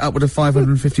carriers can get upward of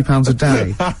 £550 a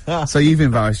day. So you've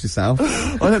embarrassed yourself.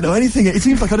 I don't know anything. It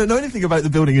seems like I don't know anything about the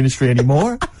building industry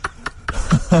anymore.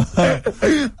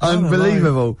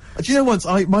 Unbelievable. Do you know once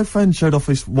my friend showed off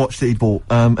this watch that he bought,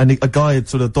 and a guy had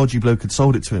sort of dodgy bloke had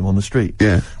sold it to him on the street.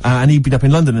 Yeah. And he'd been up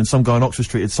in London, and some guy on Oxford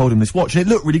Street had sold him this watch, and it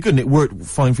looked really good, and it worked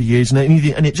fine for years, and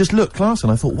it just looked class,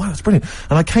 and I thought, wow, that's brilliant.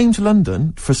 And I came to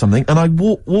London for something, and I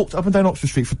walked up and down Oxford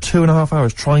Street for 2.5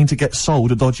 hours trying to get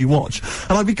sold a dodgy watch,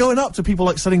 and I'd be going up to people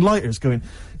like selling lighters, going,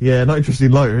 yeah, not interested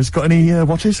in lighters. Got any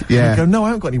watches? Yeah. And I'd go, no, I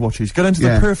haven't got any watches. Go down to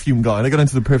the perfume guy, and I go down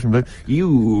to the perfume bloke,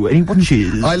 you, any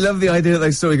watches? I love the idea that they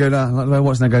saw you go, no, like the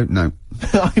watch, and they go, no.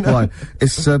 I know. Why?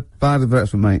 It's a bad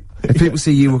advertisement, mate. If people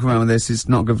see you walking around with this, it's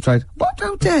not good for trade. What?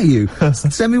 How dare you?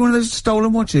 Send me one of those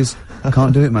stolen watches.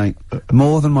 Can't do it, mate.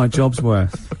 More than my job's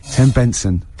worth. Tim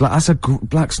Benson. Black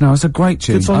Snow. That's a great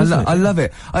tune. Good song, isn't it? I love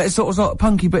it. It's sort of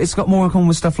punky, but it's got more in common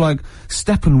with stuff like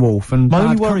Steppenwolf and My Bad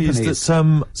only worry Company. is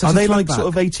that, are they like sort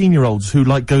of 18-year-olds who,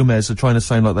 like Gomez, are trying to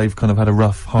sound like they've kind of had a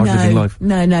rough, hard-living life?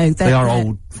 No. They are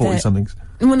old 40-somethings.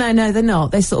 Well, no, they're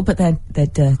not. They sort of, but they're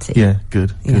dirty. Yeah,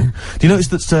 good. Do you notice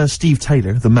that Steve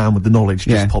Taylor, the man with the knowledge,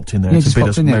 just popped in there to bid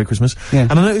us Merry Christmas? Yeah.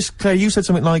 And I noticed, Claire, you said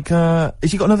something like,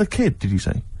 has he got another kid, did you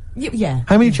say? Yeah.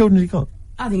 How many children has he got?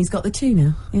 I think he's got the 2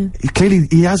 now. Yeah. Clearly,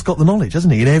 he has got the knowledge,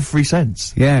 hasn't he, in every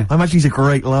sense? Yeah. I imagine he's a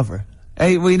great lover.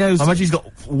 Hey, well, he knows. I imagine he's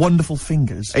got wonderful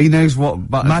fingers. He knows what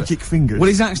buttons. Magic fingers. Well,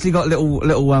 he's actually got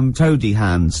little toady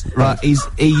hands. Right. But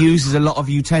he uses a lot of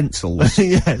utensils.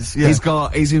 Yes, yeah.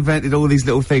 He's invented all these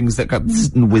little things that go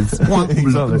with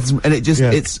and it just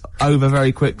it's over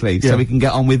very quickly, so we can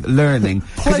get on with learning.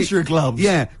 Pleasure gloves.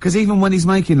 Yeah, because even when he's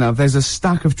making love, there's a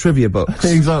stack of trivia books.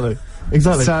 Exactly.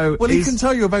 So well, he can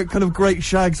tell you about kind of great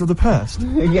shags of the past.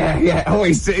 Yeah. Oh,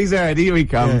 he's there. Here he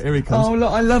comes. Yeah, here he comes. Oh,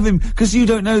 look, I love him because you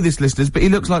don't know this, listeners, but he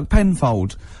looks like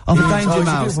Penfold of the Danger he's a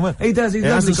Mouse. beautiful man. He does. It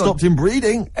hasn't stopped him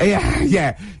breeding.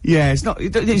 Yeah. It's not. You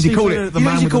don't usually call it. You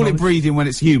usually call it breeding when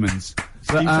it's humans.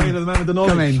 Steve Taylor, the man with the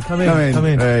knowledge. Come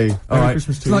in. Hey, all right.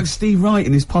 Christmas to it's like Steve Wright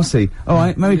and his posse. All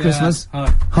right, Merry Christmas.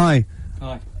 Hi.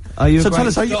 Are you? So tell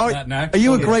us, are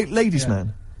you a great ladies'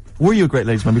 man? Were you a great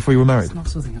ladies' man before you were married? It's not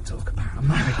something I talk about. I'm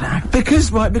married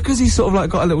now. Because he's sort of like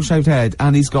got a little shaved head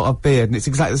and he's got a beard and it's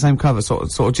exactly the same colour,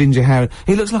 sort of ginger hair.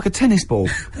 He looks like a tennis ball.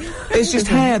 It's just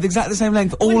hair, exactly the same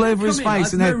length, all over his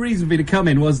face. No reason for me to come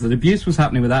in was that abuse was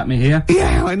happening without me here.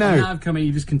 Yeah, I know. And now I've come in,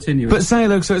 you just continue. But say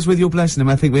hello, so it's with your blessing, and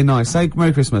I think we're nice. Say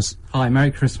Merry Christmas. Hi, Merry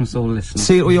Christmas, all listeners.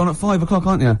 See, you're on at 5 o'clock,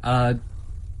 aren't you?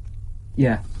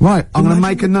 Yeah. Right, I'm going to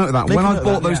make a note of that. Make When a I note of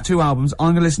bought that, those yeah. 2 albums, I'm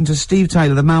going to listen to Steve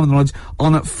Taylor, the man with the knowledge,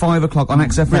 on at 5 o'clock on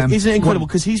XFM. Isn't it incredible?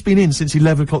 Because he's been in since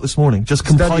 11 o'clock this morning, just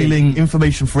compiling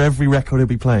information for every record he'll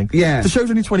be playing. Yeah. The show's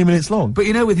only 20 minutes long. But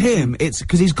you know, with him, it's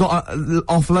because he's got to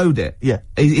offload it. Yeah.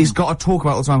 He's got to talk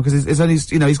about it all the time because it's only,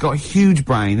 you know, he's got a huge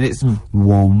brain and it's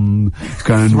wom, it's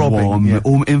going Throbbing, wom, yeah.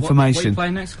 all What are information. you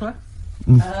playing next, Claire?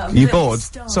 You bored?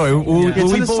 Sorry, were we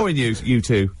tell us- boring you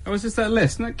two? Oh, is this that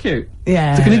list? Isn't that cute?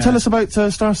 Yeah. So can you tell us about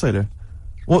Star Sailor?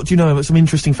 What do you know about some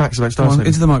interesting facts about Star Come on, Sailor?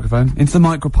 into the microphone, into the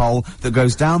micropole that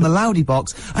goes down the loudy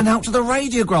box and out to the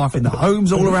radiograph in the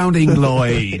homes all around England.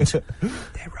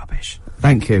 They're rubbish.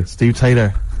 Thank you. Steve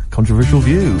Taylor, controversial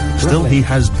view. Still, he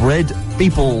has bred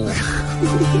people.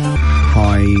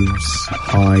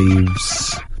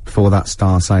 Hives. Before that,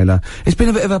 Star Sailor. It's been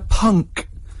a bit of a punk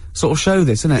sort of show,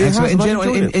 this, isn't it? It It's- has, in and I've general,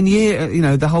 enjoyed it. in year, you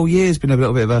know, the whole year's been a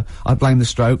little bit of a. I blame the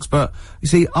Strokes, but you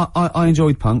see, I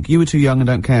enjoyed punk. You were too young and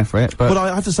don't care for it, But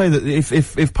I have to say that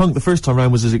if punk the first time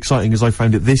round was as exciting as I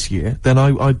found it this year, then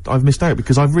I've missed out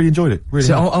because I've really enjoyed it. Really.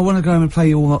 So have. I want to go and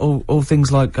play all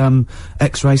things like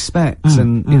X-ray specs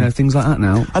and you know things like that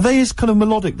now. Are they as kind of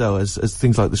melodic though as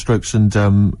things like the Strokes and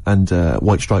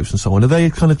White Stripes and so on? Are they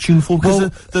kind of tuneful? Because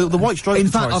the White Stripes. In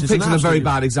fact, guitarist I've is picked an a very absolute-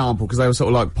 bad example because they were sort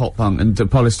of like pop punk, and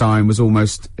Polystyrene was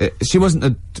almost. She wasn't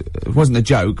a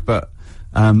joke, but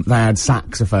they had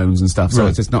saxophones and stuff, so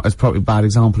Right. it's not. It's probably a bad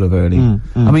example of early.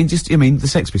 I mean, the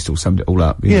Sex Pistols summed it all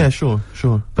up. you know. Yeah, sure.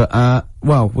 But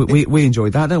well, we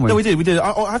enjoyed that, don't we? No, we did.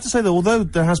 I have to say though, although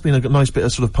there has been a nice bit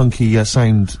of sort of punky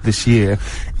sound this year,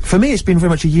 for me it's been very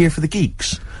much a year for the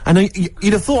geeks. And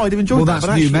you'd have thought I'd have enjoyed Well, that. that's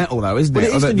but new actually- metal, though, isn't Well, it?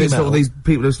 it is the new There's sort of metal. these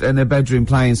people who in their bedroom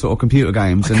playing sort of computer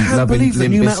games and I can't loving believe that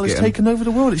Limp new metal Bizkit has and- taken over the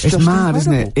world. It's It's just mad,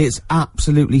 isn't it? incredible. It's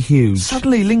absolutely huge.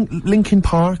 Suddenly, Linkin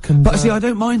Park and. But see, I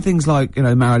don't mind things like, you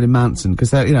know, Marilyn Manson,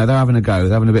 because they're, you know, they're having a go,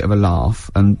 they're having a bit of a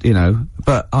laugh, and, you know,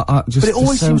 but I just... But it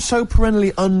always so, seemed so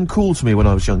perennially uncool to me when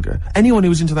I was younger. Anyone who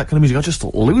was into that kind of music, I just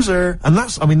thought, loser. And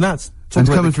that's And talking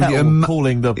coming about the from the kettle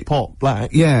calling the pot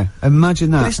black. Yeah,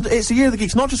 imagine that. But it's the year of the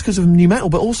geeks, not just because of new metal,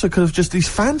 but also because of just these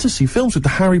fantasy films with the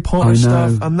Harry Potter I know.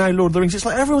 stuff, and now Lord of the Rings. It's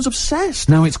like everyone's obsessed.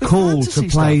 Now it's with cool to fantasy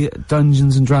play stuff.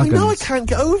 Dungeons and I Dragons. know, I can't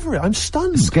get over it. I'm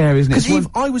stunned. It's scary, isn't it? It's Because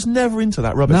I was never into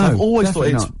that rubbish. No, I've always thought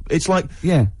definitely it's like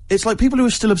Yeah. It's like people who are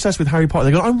still obsessed with Harry Potter.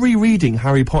 They go, I'm rereading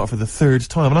Harry Potter for the 3rd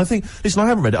time. And I think, listen, I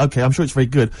haven't read it. Okay, I'm sure it's very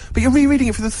good. But you're rereading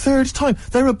it for the 3rd time.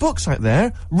 There are books out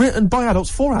there written by adults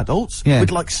for adults. Yeah. With,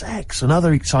 like, sex and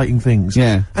other exciting things.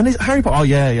 Yeah. And it's Harry Potter, oh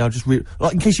yeah, I'll just read,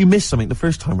 like, in case you missed something the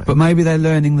first time round. But maybe they're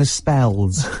learning the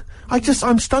spells.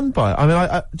 I'm stunned by it. I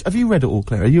mean, have you read it all,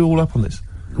 Claire? Are you all up on this?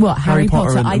 What, Harry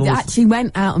Potter? and I all this- actually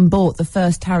went out and bought the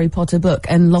first Harry Potter book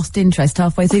and lost interest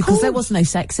halfway through because there was no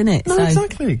sex in it. No, so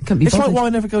exactly. Couldn't be It's like bothered. why I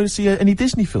never go to see any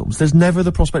Disney films. There's never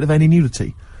the prospect of any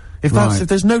nudity. If Right.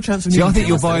 there's no chance of See,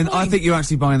 nudity. I think you're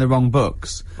actually buying the wrong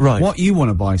books. Right. What you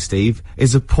want to buy, Steve,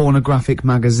 is a pornographic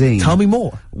magazine. Tell me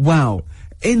more. Wow.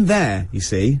 In there, you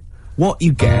see, what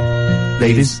you get...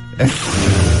 Ladies.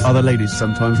 Other ladies.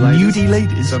 Sometimes ladies. Nudie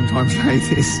ladies. Sometimes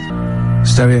ladies.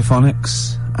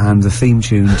 Stereophonics and the theme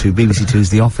tune to BBC Two's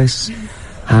The Office,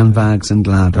 handbags and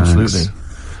glad rags. Absolutely.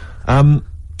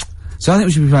 So I think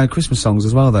we should be playing Christmas songs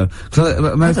as well, though. Because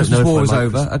I American don't Christmas know if War I is like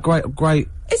over. A great.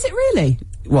 Is it really?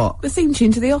 What? The theme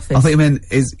tune to The Office? I think you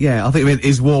meant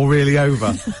is war really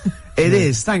over? It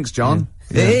is. Thanks, John.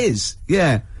 It is.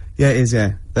 Yeah. Yeah, it is.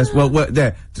 Yeah. That's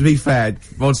there. To be fair,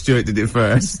 Rod Stewart did it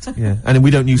first. Yeah. And we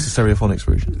don't use the Stereophonics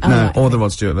version. Oh, No, right, or the okay.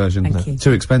 Rod Stewart version. Thank you.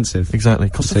 Too expensive. Exactly.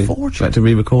 Costs a See, fortune. Like to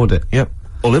re-record it. Yep.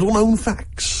 Or little known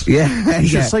facts. Yeah. You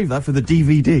should yeah. save that for the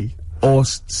DVD. Or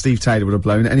Steve Taylor would have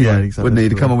blown it anyway. Yeah, exactly. Wouldn't he?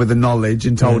 To come on with the knowledge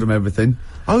and told Yeah. him everything.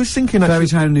 I was thinking Fairy actually,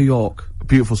 Tale in New York.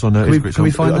 beautiful song. No, Can it's we- a great can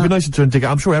we song. find It'd be that? nice to try and dig it.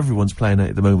 I'm sure everyone's playing it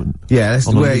at the moment. Yeah, let's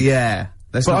On the- yeah.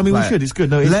 Let's But not I mean, we play it. should. It's good.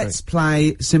 No, it is Let's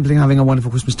play Simply Having a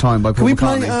Wonderful Christmas Time by Paul Can we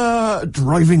McCartney. play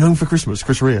Driving Home for Christmas,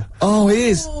 Chris Rea? Oh, he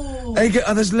is.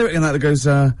 There's a lyric in that goes,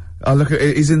 oh, look at,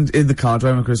 he's in the car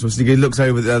driving on Christmas, and he looks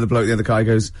over at the other bloke in the other car, he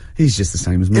goes, he's just the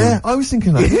same as me. Yeah, I was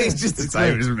thinking that. He's just the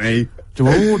same as me.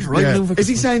 Driving Home for Is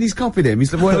he Christmas. saying he's copied him?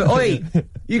 He's like, oi,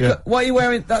 Yeah. what are you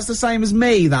wearing? That's the same as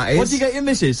me, that is. What do you get your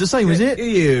missus? The same, is it?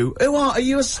 You? Who are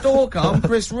you a stalker? I'm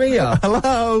Chris Rea.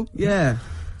 Hello. Yeah.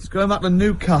 He's going back to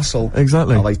Newcastle.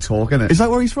 Exactly. Are they talking it? Is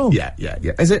that where he's from? Yeah.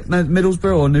 Is it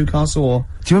Middlesbrough or Newcastle or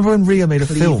Do you remember when Rea made a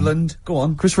film? Cleveland? Go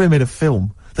on. Chris Rea made a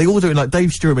film. They all do it, like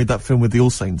Dave Stewart made that film with the All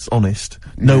Saints, Honest.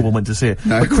 No one went to see it.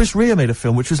 No. But Chris Rea made a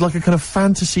film which was like a kind of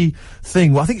fantasy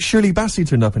thing. Well, I think Shirley Bassey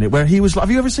turned up in it, where he was like,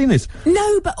 have you ever seen this?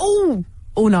 No, but oh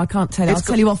no, I can't tell you. I'll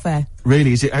tell you off air.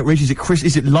 Really? Is it outrageous?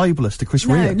 Is it libelous to Chris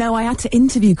Rea? No, I had to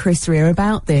interview Chris Rea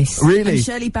about this. Really? And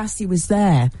Shirley Bassey was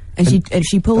there, and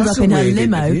she pulled That's up in a her weird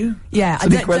limo. interview. Yeah, It's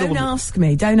an incredible- don't ask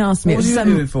me. Don't ask me. What was you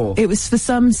doing for? It was for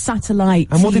some satellite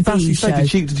And what did TV Bassey show. say?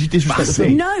 Did she disrespect the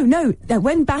film? No.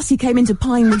 When Bassey came into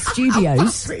Pinewood Studios,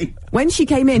 Bassey. when she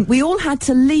came in, we all had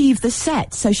to leave the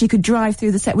set so she could drive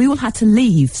through the set. We all had to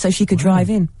leave so she could drive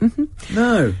in.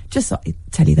 No. Just thought I'd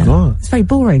tell you that. God. It's very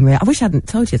boring, really. I wish I hadn't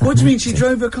told you that. What do you mean? She actually.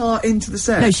 drove her car into the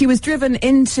set? No, she was driven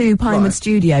into Pinewood Right.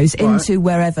 Studios, into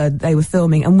wherever they were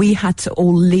filming, and we had to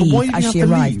all leave why did you as have she to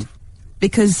arrived. leave?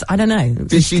 Because, I don't know.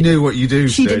 Did she knew what you do?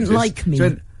 She didn't Sturgis? like me. She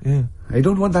went, Yeah. I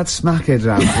don't want that smackhead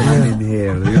around in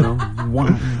here, you know.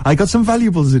 Wow. I got some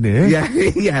valuables in here. Yeah,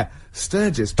 yeah.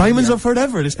 Sturgis. Diamonds yeah. are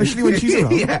forever, and especially when she's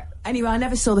around. Yeah. Anyway, I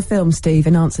never saw the film, Steve,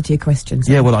 in answer to your questions.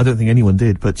 Yeah, well, I don't think anyone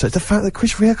did, but the fact that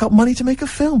Chris Rea got money to make a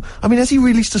film. I mean, has he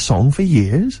released a song for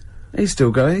years? He's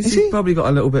still going. Is He's he? probably got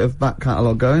a little bit of back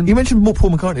catalogue going. You mentioned Paul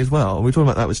McCartney as well. We were talking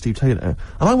about that with Steve Taylor. And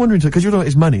I'm wondering, because you're talking about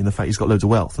his money and the fact he's got loads of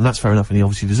wealth, and that's fair enough, and he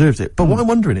obviously deserves it. But what I'm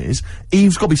wondering is,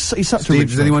 he's got to be, he's such a Steve, rich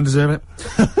does man. anyone deserve it?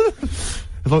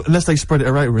 Unless they spread it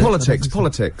around. really.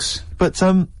 Politics. But,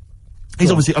 he's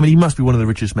obviously, I mean, he must be one of the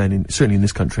richest men certainly in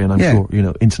this country, and I'm Yeah. sure, you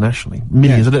know, internationally.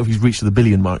 Millions. Yeah. I don't know if he's reached the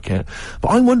billion mark yet. But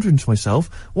I'm wondering to myself,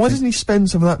 why doesn't he spend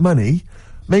some of that money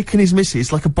making his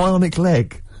missus like a bionic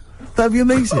leg? That'd be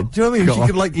amazing. Do you know what I mean? She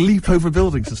could, like, leap over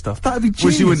buildings and stuff. That'd be genius.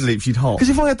 Well, she wouldn't leap, she'd hop. Because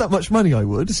if I had that much money, I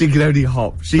would. She could only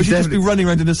hop. But she'd just be running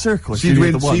around in a circle. She'd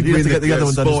win, the one. she'd You'd have win to get the other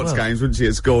one done as sports well. games, wouldn't she,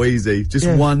 at school easy? Just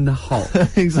Yeah. one hop.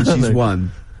 Exactly. And she's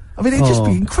won. I mean, it'd just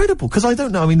be Oh. incredible. Because I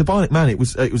don't know. I mean, the Bionic Man, it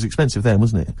was expensive then,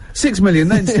 wasn't it? 6 million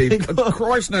then, Steve.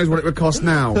 Christ knows what it would cost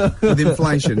now with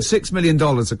inflation. $6 million,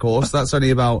 of course. That's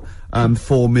only about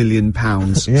 £4 million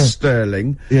Yeah.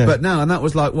 sterling. Yeah. But now, and that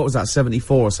was like, what was that,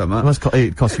 74 or something?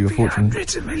 It cost you a fortune.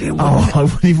 Hundreds of million. Oh, I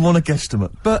wouldn't even want to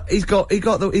guesstimate. But he got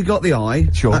the eye.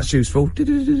 Sure. That's useful.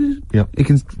 Yep. He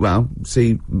can, well,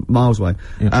 see miles away.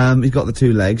 Yep. He's got the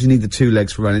 2 legs. You need the 2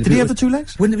 legs for running. Did he have the 2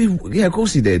 legs? Wouldn't it be? Yeah, of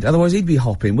course he did. Otherwise he'd be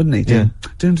hopping, wouldn't he? Yeah.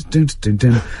 Dun, dun, dun, dun,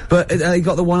 dun. But he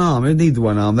got the 1 arm. He need the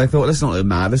 1 arm. They thought, let's not look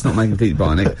mad. Let's not make him completely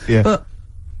bionic. Yeah. But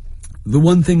the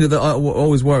one thing that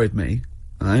always worried me,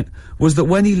 right, was that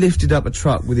when he lifted up a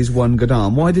truck with his 1 good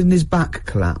arm, why didn't his back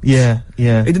collapse? Yeah,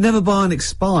 yeah. He didn't have a bionic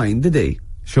spine, did he?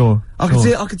 Sure. I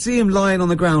could see him lying on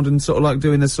the ground and sort of like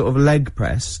doing a sort of leg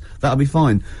press. That'd be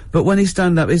fine. But when he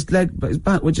stand up, his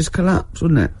back would just collapse,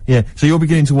 wouldn't it? Yeah, so you're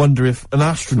beginning to wonder if an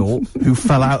astronaut who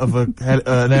fell out of an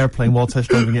airplane while test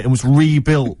driving it and was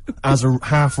rebuilt as a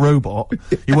half robot,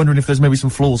 you're wondering if there's maybe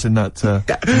some flaws in that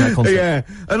concept. Yeah.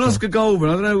 And Oscar Goldman,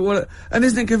 I don't know what. And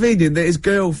isn't it convenient that his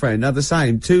girlfriend had the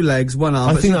same 2 legs, 1 arm?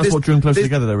 I but think this- that's what drew them closer this-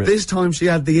 together, though, Rick. This time she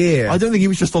had the ear. I don't think he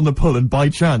was just on the pull and by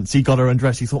chance he got her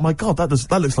undressed. He thought, my God, that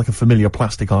looks like a familiar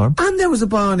plastic arm. And there was a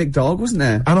bionic dog, wasn't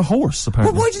there? And a horse, Well,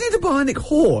 apparently. why do you need a bionic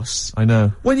horse? I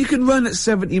know. When you can run at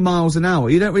 70 miles an hour,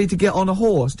 you don't really need to get on a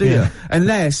horse, do Yeah. you?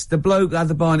 Unless the bloke that had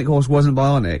the bionic horse wasn't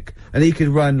bionic, and he could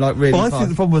run like really Well, I fast. think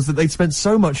the problem was that they'd spent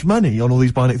so much money on all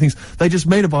these bionic things, they just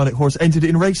made a bionic horse, entered it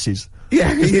in races.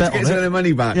 Yeah, Just he bet gets on it. their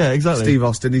money back. Yeah, exactly. Steve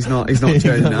Austin, he's not turning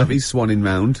Exactly. up, he's swanning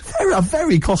round. A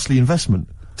very costly investment.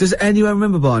 Does anyone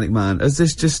remember Bionic Man? Is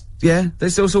this just, yeah?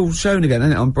 It's all shown again,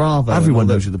 isn't it, on Bravo? Everyone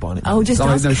and all knows the- who the Bionic Oh, just Oh,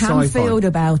 ask no, sci-fi. Camfield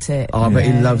about it. Oh, I bet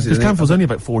he loves it. Because doesn't he? Camfield's only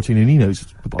about 14 and he knows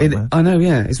the Bionic Man. I know,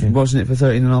 yeah. He's been watching it for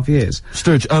 13 and a half years.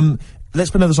 Sturge, let's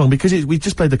play another song, because we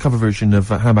just played the cover version of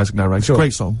Handbags Now Rags. Sure.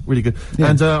 Great song, really good. Yeah.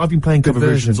 And I've been playing cover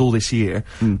version. versions all this year.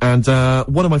 And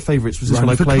one of my favourites was this Run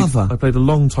one for cover. I played a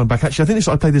long time back. Actually, I think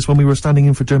I played this when we were standing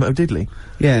in for Dermot O'Diddley.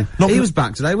 Yeah. Not he for- was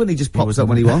back today, wasn't he? Just pops up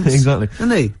when he wants. Exactly.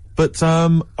 Isn't he? But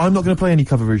I'm not going to play any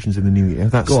cover versions in the new year.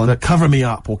 Go on. Cover Me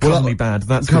Up or Cover Me Bad.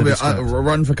 That's gonna be scrapped.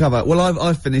 Run for cover. Well,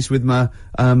 I've finished with my,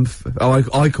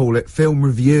 I call it film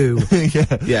review.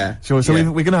 Yeah. Yeah. Sure. So Yeah.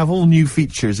 we're going to have all new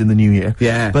features in the new year.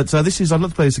 Yeah. But I'd love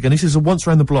to play this again. This is a Once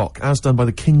Around the Block, as done by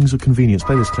the Kings of Convenience.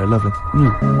 Play this, Claire. Lovely.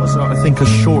 Was, I think, a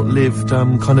short-lived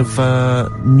kind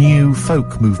of new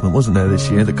folk movement, wasn't there, this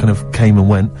year, that kind of came and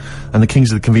went. And the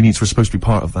Kings of the Convenience were supposed to be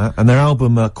part of that. And their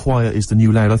album, Quiet is the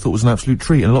New Loud, I thought was an absolute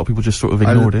treat. And a lot of people just sort of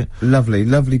ignored it.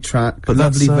 Lovely track. But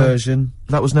lovely that's, version.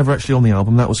 That was never actually on the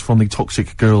album. That was from the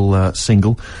Toxic Girl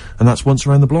single. And that's Once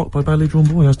Around the Block by Badly Drawn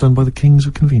Boy, as done by the Kings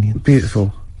of Convenience.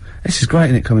 Beautiful. This is great,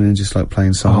 isn't it, coming in and just like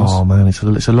playing songs? Oh man, it's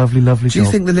a lovely Do job. you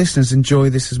think the listeners enjoy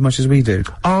this as much as we do?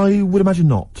 I would imagine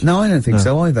not. No, I don't think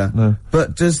so either. No.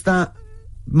 But does that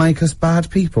make us bad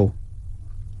people?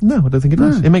 No, I don't think it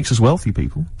does. It makes us wealthy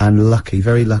people. And lucky,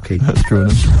 very lucky. That's true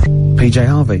enough. PJ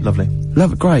Harvey. Lovely.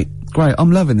 Love it, great.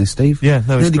 I'm loving this, Steve. Yeah,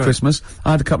 no, it's Nearly great. Christmas.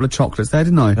 I had a couple of chocolates there,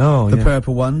 didn't I? Oh, The yeah.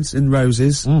 purple ones in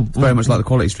roses. It's very much like the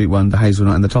Quality Street one, the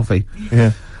hazelnut and the toffee.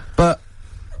 Yeah. But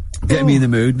get me in the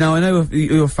mood. Now, I know if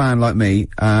you're a fan like me,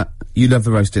 you love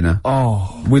the roast dinner.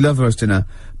 Oh. We love the roast dinner.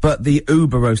 But the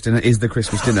Uber roast dinner is the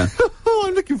Christmas dinner. Oh,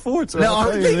 I'm looking forward to it. No,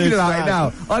 I'm thinking about it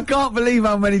now. I can't believe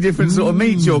how many different sort of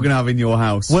meats you're gonna have in your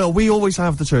house. Well, we always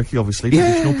have the turkey, obviously, Yeah,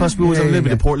 traditional. Plus, we always have a little bit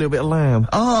yeah. of pork, a little bit of lamb.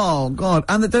 Oh, God.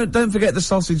 And don't forget the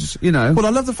sausage, you know. Well, I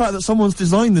love the fact that someone's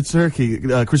designed the turkey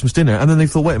Christmas dinner, and then they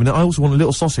thought, wait a minute, I also want a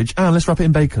little sausage, and let's wrap it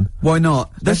in bacon. Why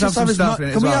not? Let's have just have some stuff mu- in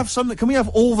it Can as we well. have some? Can we have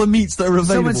all the meats that are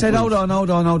available? Someone said, please?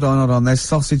 hold on, there's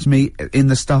sausage meat in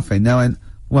the stuffing. Now,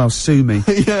 well, sue me.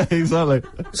 Yeah, exactly.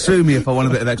 Sue me if I want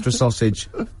a bit of extra sausage.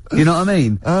 You know what I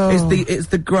mean? Oh. It's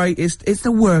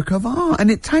the work of art, and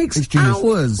it takes Genius.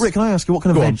 hours. Rick, can I ask you, what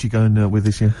kind of Go veg on. you going with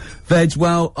this year? Veg,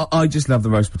 well, I just love the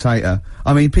roast potato.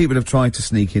 I mean, people have tried to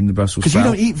sneak in the Brussels Because you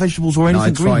sprout. don't eat vegetables or No,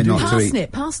 anything I try green, do not you? to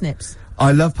eat. Parsnips.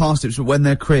 I love parsnips, but when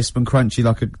they're crisp and crunchy,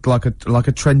 like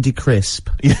a trendy crisp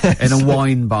Yes. in a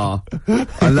wine bar.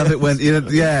 I love it when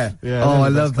yeah. Yeah, oh, no, I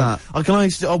that's love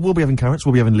that. we'll be having carrots,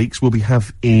 we'll be having leeks, we'll be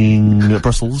having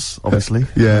Brussels, obviously.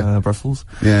 Yeah. Brussels.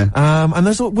 Yeah. And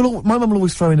my mum will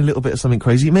always throw in a little bit of something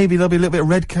crazy. Maybe there'll be a little bit of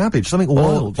red cabbage, something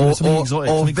wild, something exotic,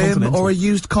 or something Vim, continental. or a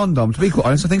used condom. To be quite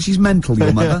honest, I think she's mental,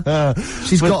 your mother.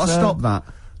 She's But, got to stop that.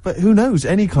 But who knows?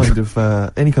 Any kind of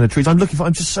treats. And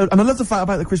I love the fact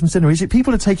about the Christmas dinner is that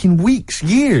people are taking weeks,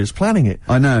 years planning it.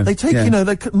 I know. They take,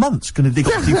 yeah. months gonna dig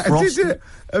up defrost. Did it?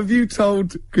 Have you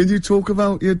told? Can you talk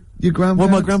about your grandparents? Well,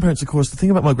 my grandparents, of course, the thing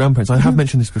about my grandparents, I have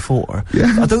mentioned this before. Yeah.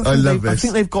 I don't think I love I this.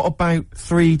 think they've got about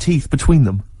 3 teeth between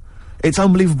them. It's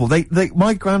unbelievable.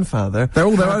 My grandfather. They're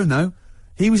all their own, though.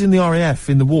 He was in the RAF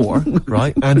in the war,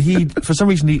 right? And for some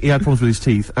reason, he had problems with his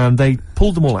teeth, and they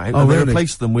pulled them all out, and they really?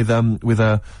 replaced them with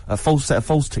a false set of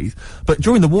false teeth. But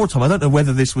during the wartime, I don't know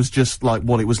whether this was just like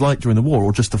what it was like during the war,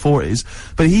 or just the 40s,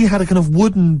 but he had a kind of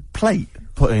wooden plate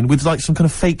put in with like some kind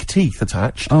of fake teeth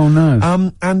attached. Oh,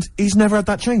 no. And he's never had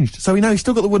that changed. So he's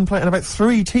still got the wooden plate and about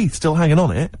 3 teeth still hanging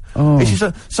on it. Oh. It's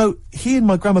just so he and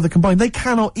my grandmother combined, they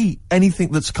cannot eat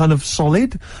anything that's kind of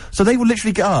solid. So they will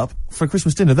literally get up for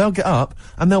Christmas dinner, they'll get up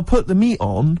and they'll put the meat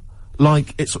on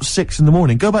like it's sort of 6 in the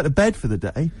morning, go back to bed for the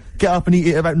day, get up and eat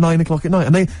it about 9 o'clock at night.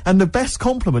 And the best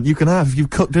compliment you can have if you've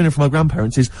cooked dinner for my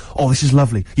grandparents is, oh, this is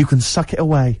lovely. You can suck it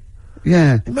away.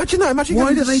 Yeah. Imagine that. Imagine Why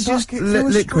having don't to they suck just it through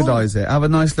a straw. liquidize it? Have a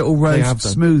nice little They roast have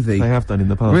done. smoothie. They have done in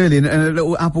the past. Really, and a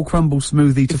little apple crumble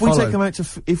smoothie to If follow. we take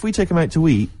them out to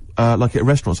eat, like at a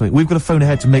restaurant or something, we've got to phone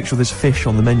ahead to make sure there's fish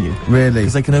on the menu. Really?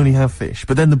 Because they can only have fish.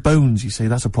 But then the bones, you see,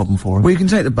 that's a problem for them. Well, you can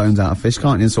take the bones out of fish,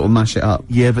 can't you, and sort of mash it up.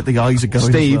 Yeah, but the eyes are going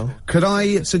Steve, as well. could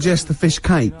I suggest the fish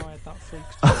cake?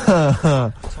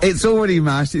 It's already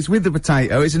mashed, it's with the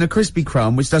potato, it's in a crispy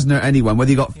crumb, which doesn't hurt anyone, whether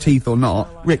you got teeth or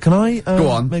not. Rick, can I Go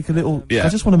on. make a little... Yeah. I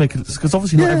just want to make it... Because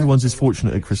obviously not Yeah. everyone's as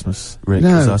fortunate at Christmas, Rick,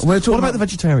 No, as us. we're What talking about the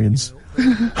vegetarians?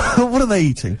 What are they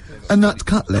eating? A nut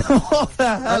cutlet. What the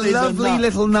A hell is lovely nut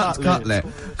little nut cutlet.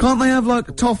 Can't they have,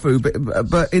 like, tofu,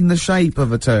 but in the shape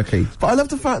of a turkey? But I love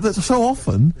the fact that so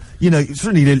often,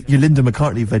 certainly your Linda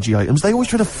McCartney veggie items, they always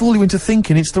try to fool you into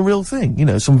thinking it's the real thing.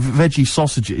 Some veggie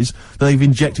sausages that they've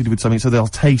injected with something so they'll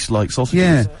taste like sausages.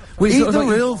 Yeah. Well, Eat the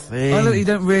real thing. I know you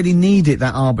don't really need it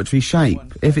that arbitrary shape.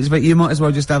 If it's, you might as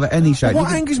well just have it any shape.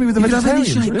 What angers me with the you could have any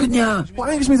vegetarians, shape, Rick? couldn't ya? What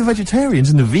angers me with the vegetarians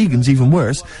and the vegans, even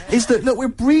worse, is that, look, we're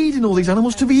breeding all these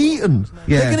animals to be eaten.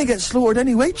 Yeah. They're gonna get slaughtered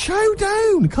anyway. Chow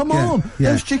down! Come Yeah, on!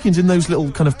 yeah. Those chickens in those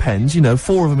little kind of pens,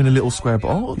 4 of them in a little square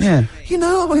box. Yeah. They're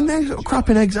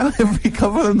crapping eggs out every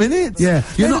couple of minutes. Yeah.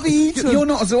 You're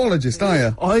not a zoologist, are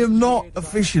you? I am not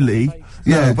officially.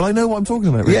 Yeah. No, but I know what I'm talking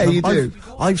about, Rick. Yeah, you do.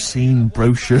 I've seen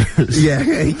brochures. Yeah,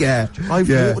 yeah. I've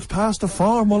walked past a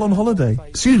farm while on holiday.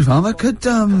 Excuse me, farmer, could,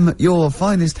 your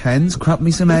finest hens crap me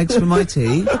some eggs for my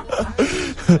tea?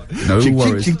 No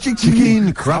worries.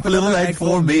 Chicken, crap a little egg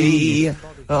for me.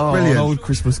 Oh, Brilliant. an old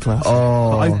Christmas classic.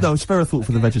 Oh. No, spare a thought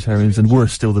for the vegetarians, and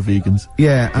worse still the vegans.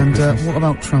 Yeah, and, what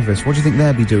about Travis? What do you think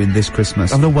they'll be doing this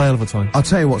Christmas? Having a whale of a time. I'll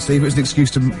tell you what, Steve, it was an excuse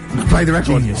to play the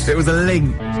record. Genius. It was a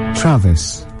link.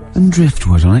 Travis and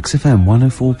Driftwood on XFM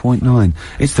 104.9.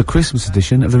 It's the Christmas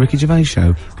edition of the Ricky Gervais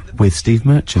Show with Steve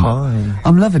Merchant. Hi.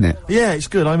 I'm loving it. Yeah, it's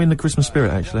good. I'm in the Christmas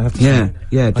spirit, actually, I have to Yeah, say.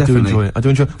 yeah, I do definitely. enjoy it. I do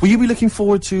enjoy it. Will you be looking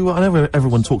forward to, I know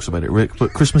everyone talks about it, Rick,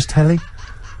 but Christmas telly?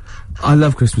 I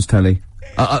love Christmas telly.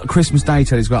 Christmas Day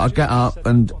telly's great. I'd get up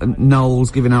and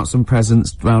Noel's giving out some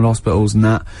presents around hospitals and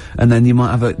that, and then you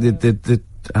might have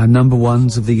number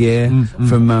ones of the year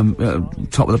from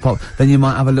Top of the Pop. Then you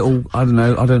might have a little, I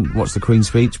don't watch the Queen's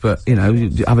speech, but you know,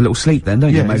 you have a little sleep then,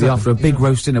 don't you? Maybe after a big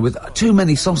roast dinner with too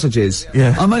many sausages.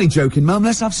 Yeah. I'm only joking, Mum.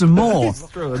 Let's have some more.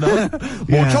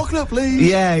 More chocolate, please.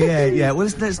 Yeah. Well,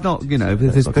 let's not, you know,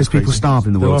 there's people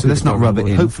starving in the world, so let's not rub it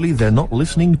in. Hopefully they're not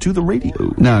listening to the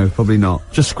radio. No, probably not.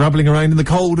 Just scrabbling around in the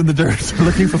cold and the dirt,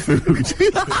 looking for food.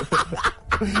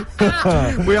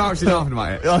 We are actually laughing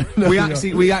about it. I know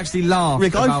We actually laugh.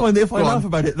 Rick, I find that if I laugh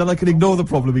about it, then I can ignore the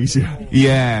problem easier.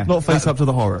 Yeah. Not face up to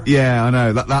the horror. Yeah, I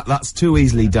know. That's too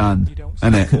easily done,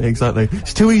 isn't it? Exactly.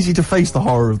 It's too easy to face the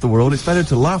horror of the world. It's better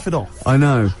to laugh it off. I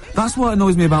know. That's what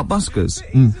annoys me about buskers.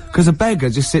 Because a beggar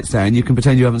just sits there and you can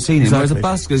pretend you haven't seen him, whereas a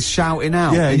busker's shouting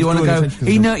out. Yeah, and you want to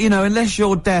go, you know, unless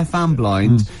you're deaf and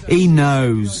blind, he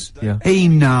knows. Yeah. He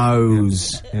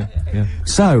knows. Yeah.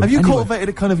 So, have you cultivated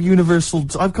a kind of universal...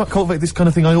 I've cultivated this kind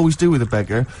of thing I always do with a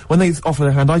beggar. When they offer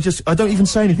their hand, I don't even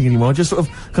say anything anymore. I just sort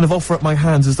of kind of offer up my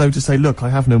hands as though to say, look, I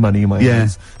have no money in my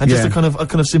hands. And just a kind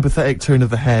of sympathetic turn of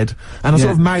the head. And I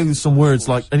sort of mouth some words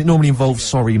like, and it normally involves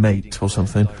sorry mate or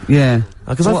something. Yeah.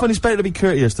 Because I find it's better to be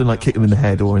courteous than like kick them in the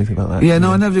head or anything like that. Yeah,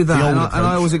 no, I never do that. And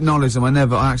I always acknowledge them.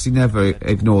 I actually never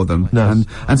ignore them. No.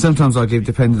 And sometimes I give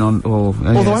depending on, although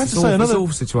I have to say, another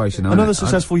situation. Another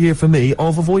successful year for me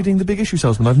of avoiding the Big Issue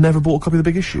salesman. I've never bought a copy of the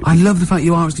Big Issue. I love the fact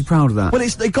you are actually proud of that. Well,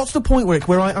 it got to the point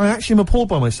where I actually am appalled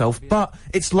by myself, but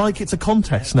it's like it's a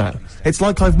contest now. It's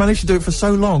like I've managed to do it for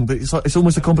so long that it's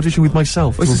almost a competition with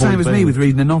myself. Well, it's the same as me with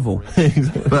reading a novel.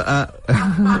 But,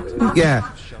 yeah.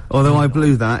 Although I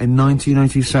blew that in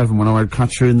 1987 when I read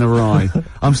Catcher in the Rye.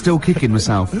 I'm still kicking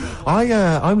myself.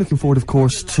 I'm looking forward, of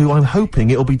course, to, I'm hoping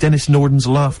it'll be Dennis Norden's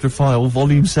Laughter File,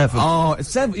 Volume 7. Oh,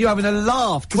 7? You're having a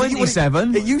laugh.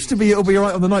 27? It used to be It'll Be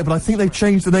Alright on the Night, but I think they've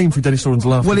changed the name for Dennis Norden's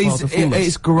Laughter File. Well,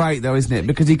 it's great though, isn't it?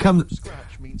 Because he comes...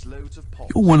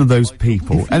 You're one of those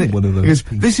people.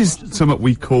 This is something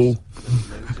we call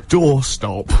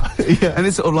doorstop. Yeah. And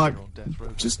it's sort of like,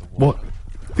 just what?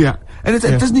 Yeah. And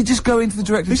doesn't he just go into the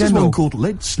Director General? This is one called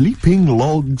Let Sleeping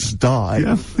Logs Die.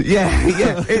 Yeah.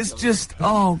 It's just,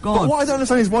 oh, God. But what I don't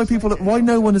understand is why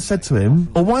no one has said to him,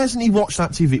 or why hasn't he watched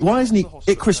that TV? Why hasn't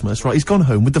he, at Christmas, right, he's gone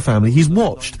home with the family, he's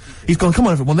gone, come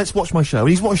on everyone, let's watch my show, and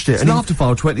he's watched it. It's Laughter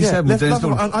File 27.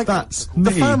 That's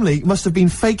the family must have been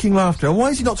faking laughter, and why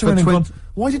has he not turned around and gone,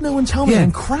 why did no one tell me?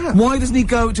 And crap. Why doesn't he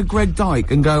go to Greg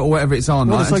Dyke and go, or whatever it's on?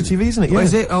 Well, it's ITV, isn't it? Yeah. What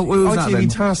is it? Oh, what was that then?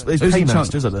 ITV Task, it's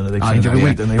Paymasters, I don't know, they change every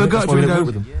week, don't they? But go to go,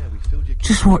 with them.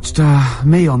 Just watched,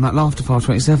 me on that Laughter File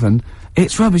 27.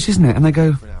 It's rubbish, isn't it? And they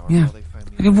go, yeah.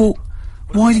 They go, well,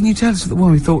 why didn't you tell us? Well,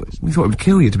 we thought it would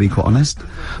kill you, to be quite honest.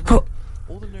 But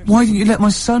why didn't you let my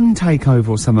son take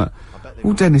over or something?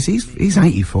 Well, Dennis, he's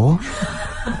 84.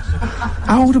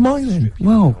 How old am I then?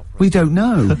 Well, we don't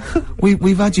know.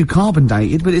 We've had you carbon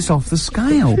dated, but it's off the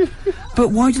scale.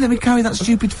 But why'd you let me carry that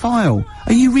stupid file?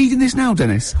 Are you reading this now,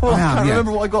 Dennis? Well, I can't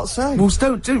remember what I got to say. Well,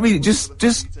 don't read it.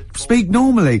 Just speak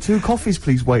normally. 2 coffees,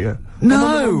 please, waiter.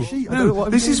 No,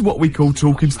 this is what we call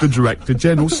talking to the Director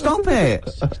General. Stop it!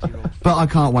 But I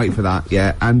can't wait for that.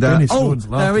 Yeah, and there is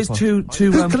two.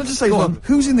 Can I just say one?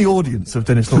 Who's in the audience of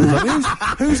Dennis Norden's?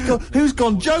 Who's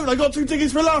gone? Joan, I got 2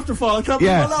 tickets for Laughter File. I can't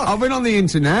believe I laughed. I've been on the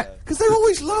internet. Because they're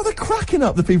always they're cracking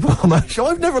up, the people on that show.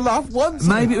 I've never laughed once.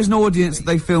 Maybe it was an audience that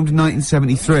they filmed in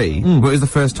 1973, but it was the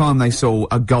first time they saw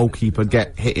a goalkeeper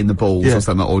get hit in the balls or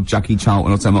something, or Jackie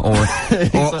Charlton or something,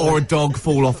 or a dog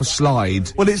fall off a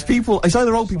slide. Well, it's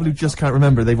either old people who just can't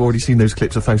remember, they've already seen those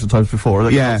clips 1,000 times before,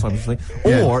 or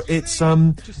it's, I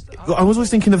was always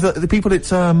thinking of the people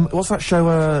that, what's that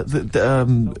show,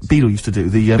 that Beale used to do,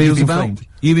 Beale's about?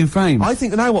 You've Been Framed? I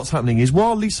think now what's happening is,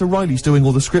 while Lisa Riley's doing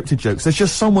all the scripted jokes, there's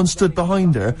just someone stood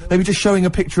behind her, maybe just showing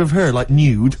a picture of her, like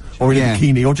nude, or in a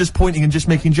bikini, or just pointing and just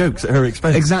making jokes at her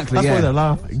expense. Exactly, That's why they're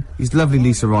laughing. He's lovely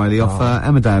Lisa Riley off,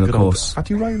 Emmerdale, of course.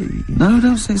 Fatty Riley. No,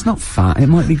 don't say it's not fat. It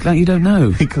might be Glenn, you don't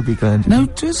know. It could be Glenn. No,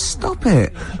 just stop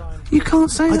it. You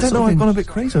can't say that. I don't know, I've gone a bit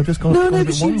crazy, I've just gone No, but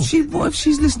what if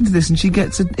she's listening to this and she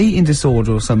gets an eating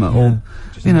disorder or something, or,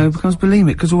 you know, becomes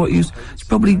bulimic, because she's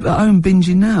probably at home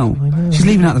binging now. She's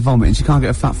leaving out the vomit and she can't get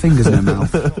her fat fingers in her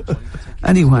mouth.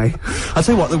 Anyway. I'll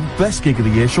tell you what, the best gig of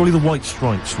the year, surely the White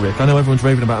Stripes, Rick. I know everyone's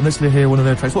raving about it, and let's hear one of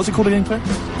their tracks. What's it called again, Claire?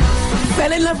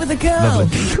 Fell in love with a girl.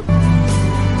 Lovely.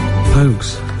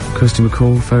 Folks. Kirsty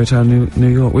McCall, Fairy Tale New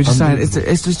York. We're just saying,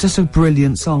 it's just a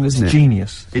brilliant song, isn't it?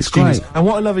 Genius. It's genius. Great. And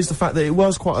what I love is the fact that it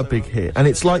was quite a big hit, and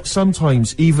it's like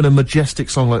sometimes even a majestic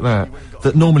song like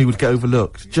that normally would get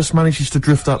overlooked, just manages to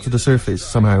drift up to the surface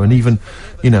somehow, and even,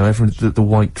 you know, everyone, the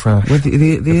white trash. Well,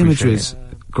 the imagery is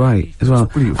great as well.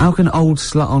 brilliant. How can old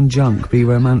slut on junk be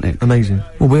romantic? Amazing.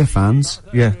 Well, we're fans.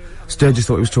 Yeah. Sturgis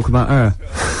thought he was talking about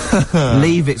her.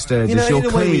 Leave it, Sturgis. You know, You're in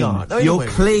a way we clean. are. No, in a You're way.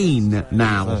 clean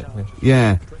now. Right,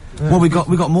 Yeah. Well, we got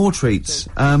more treats.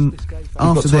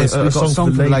 After this, we've got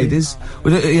Song for the Ladies.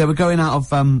 We're going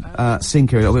out of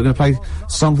sync here. We're going to play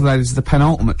Song for the Ladies, the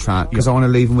penultimate track, because I want to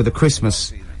leave them with a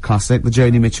Christmas classic, the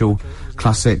Joni Mitchell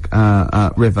classic,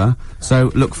 River.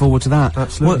 So look forward to that.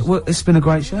 Absolutely. It's been a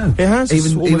great show. It has. It's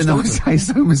Even almost though I over. say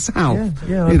so myself.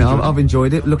 Yeah, you know, I've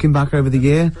enjoyed it. Looking back over the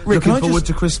year, Rick, can looking I forward just-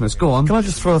 to Christmas. Go on. Can I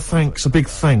just throw a big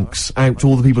thanks out to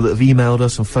all the people that have emailed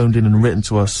us and phoned in and written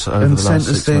to us over And the sent last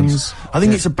us 6 things. months. I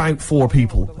think it's about 4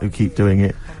 people who keep doing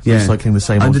it. Yeah. Recycling the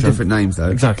same Under old junk. different names, though.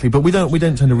 Exactly, but we don't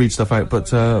tend to read stuff out,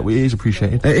 but it is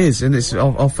appreciated. It is, and it's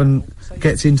often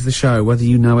gets into the show, whether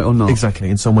you know it or not. Exactly,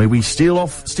 in some way we steal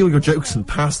your jokes and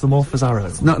pass them off as our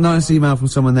own. Nice email from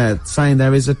someone there saying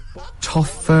there is a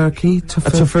tofurkey. A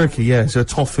tofurkey, yeah, so a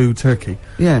tofu turkey.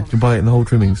 Yeah. You can buy it in the whole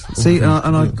trimmings. See,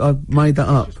 I made that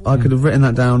up. I could have written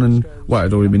that down and, well, it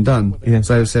had already been done. Yeah.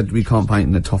 So I said we can't paint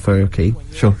in a tofurkey.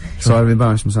 Sure. So I've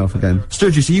embarrassed myself again.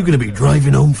 Sturgis, are you going to be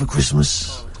driving home for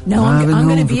Christmas? No, I'm Driving going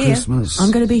to home be for here. Christmas.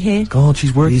 I'm going to be here. God,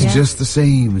 she's working. He's just the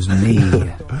same as me.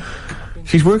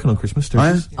 She's working on Christmas,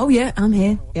 Sturgis. Oh yeah, I'm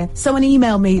here. Yeah. Someone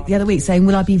emailed me the other week saying,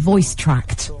 "Will I be voice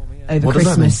tracked over What does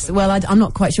that Christmas?" Well, I'm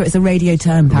not quite sure. It's a radio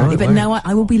term apparently, Right, but no,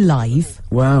 I will be live.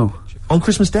 Wow. On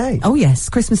Christmas Day? Oh yes,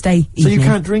 Christmas Day. So you evening.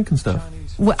 can't drink and stuff?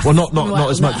 Well, not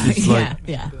as much as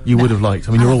yeah. you would have liked.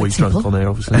 I mean, I'll you're have a always drunk tipple. on there,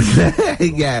 obviously.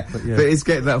 yeah, but it's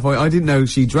getting to that point. I didn't know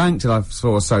she drank till I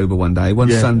saw her sober one day, one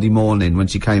Yeah. Sunday morning when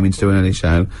she came in to do an early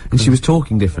show, and she was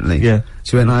talking differently. Yeah.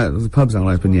 She went, the pubs aren't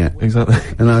open yet. Exactly.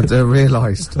 And I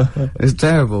realised. It's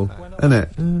terrible, isn't it?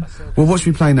 Well, what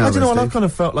should we play now, I don't know, then, and I Steve? kind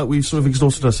of felt like we've sort of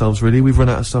exhausted ourselves, really. We've run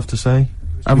out of stuff to say.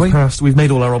 Have we? We've made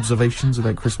all our observations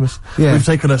about Christmas. Yeah. We've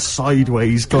taken a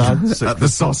sideways glance At the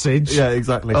sausage. Yeah,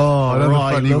 exactly. Oh, another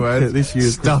Right, funny look word. at this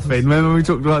year's Stuffing. Remember we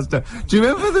talked about stuff? Do you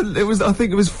remember I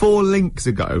think it was 4 links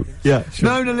ago. Yeah,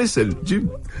 sure. No, listen.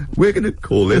 We're going to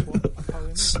call it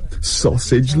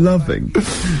sausage loving.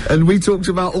 And we talked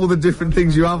about all the different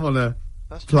things you have on a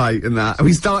plate and that. And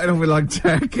we started off with like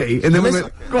turkey, and then we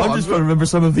went, go I'm on. just trying to remember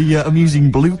some of the amusing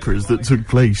bloopers that took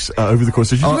place over the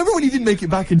course of. Do you remember when you didn't make it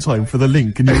back in time for the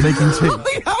link and you were making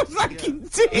tea? I was making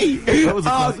tea. That was a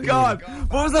Oh classic, God!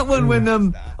 What was that one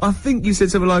when I think you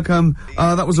said something like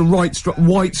that was a white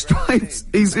stripes.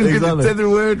 He's Exactly. said the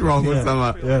word wrong or Yeah,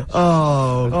 something. yeah.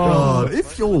 Oh God!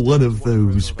 If you're one of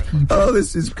those people. Oh,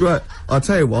 this is great. I'll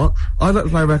tell you what. I'd like to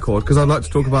play a record because I'd like to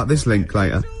talk about this link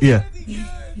later. Yeah.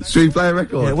 Should we play a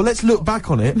record? Yeah, well, let's look back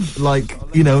on it, like,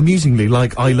 amusingly,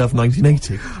 like I Love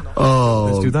 1980. Oh,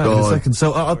 Let's do that God. in a second.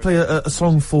 So I'll play a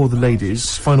song for the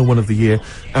ladies, final one of the year,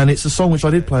 and it's a song which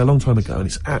I did play a long time ago, and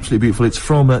it's absolutely beautiful. It's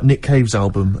from Nick Cave's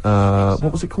album.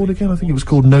 What was it called again? I think it was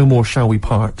called No More Shall We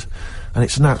Part, and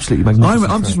it's an absolutely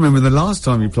magnificent I'm just track. remembering the last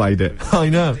time you played it. I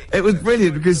know. It was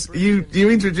brilliant because you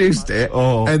introduced it,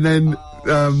 and then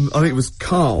I think it was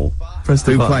Karl Press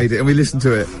the who button. played it, and we listened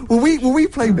to it. Were we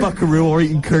playing Buckaroo or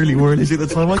eating Curly Whirlies at the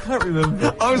time? I can't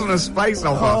remember. I was on a space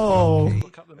opera. Oh.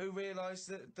 Who realised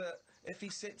that if he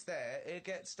sits there, he'll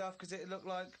get stuff because it looked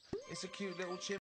like it's a cute little chip.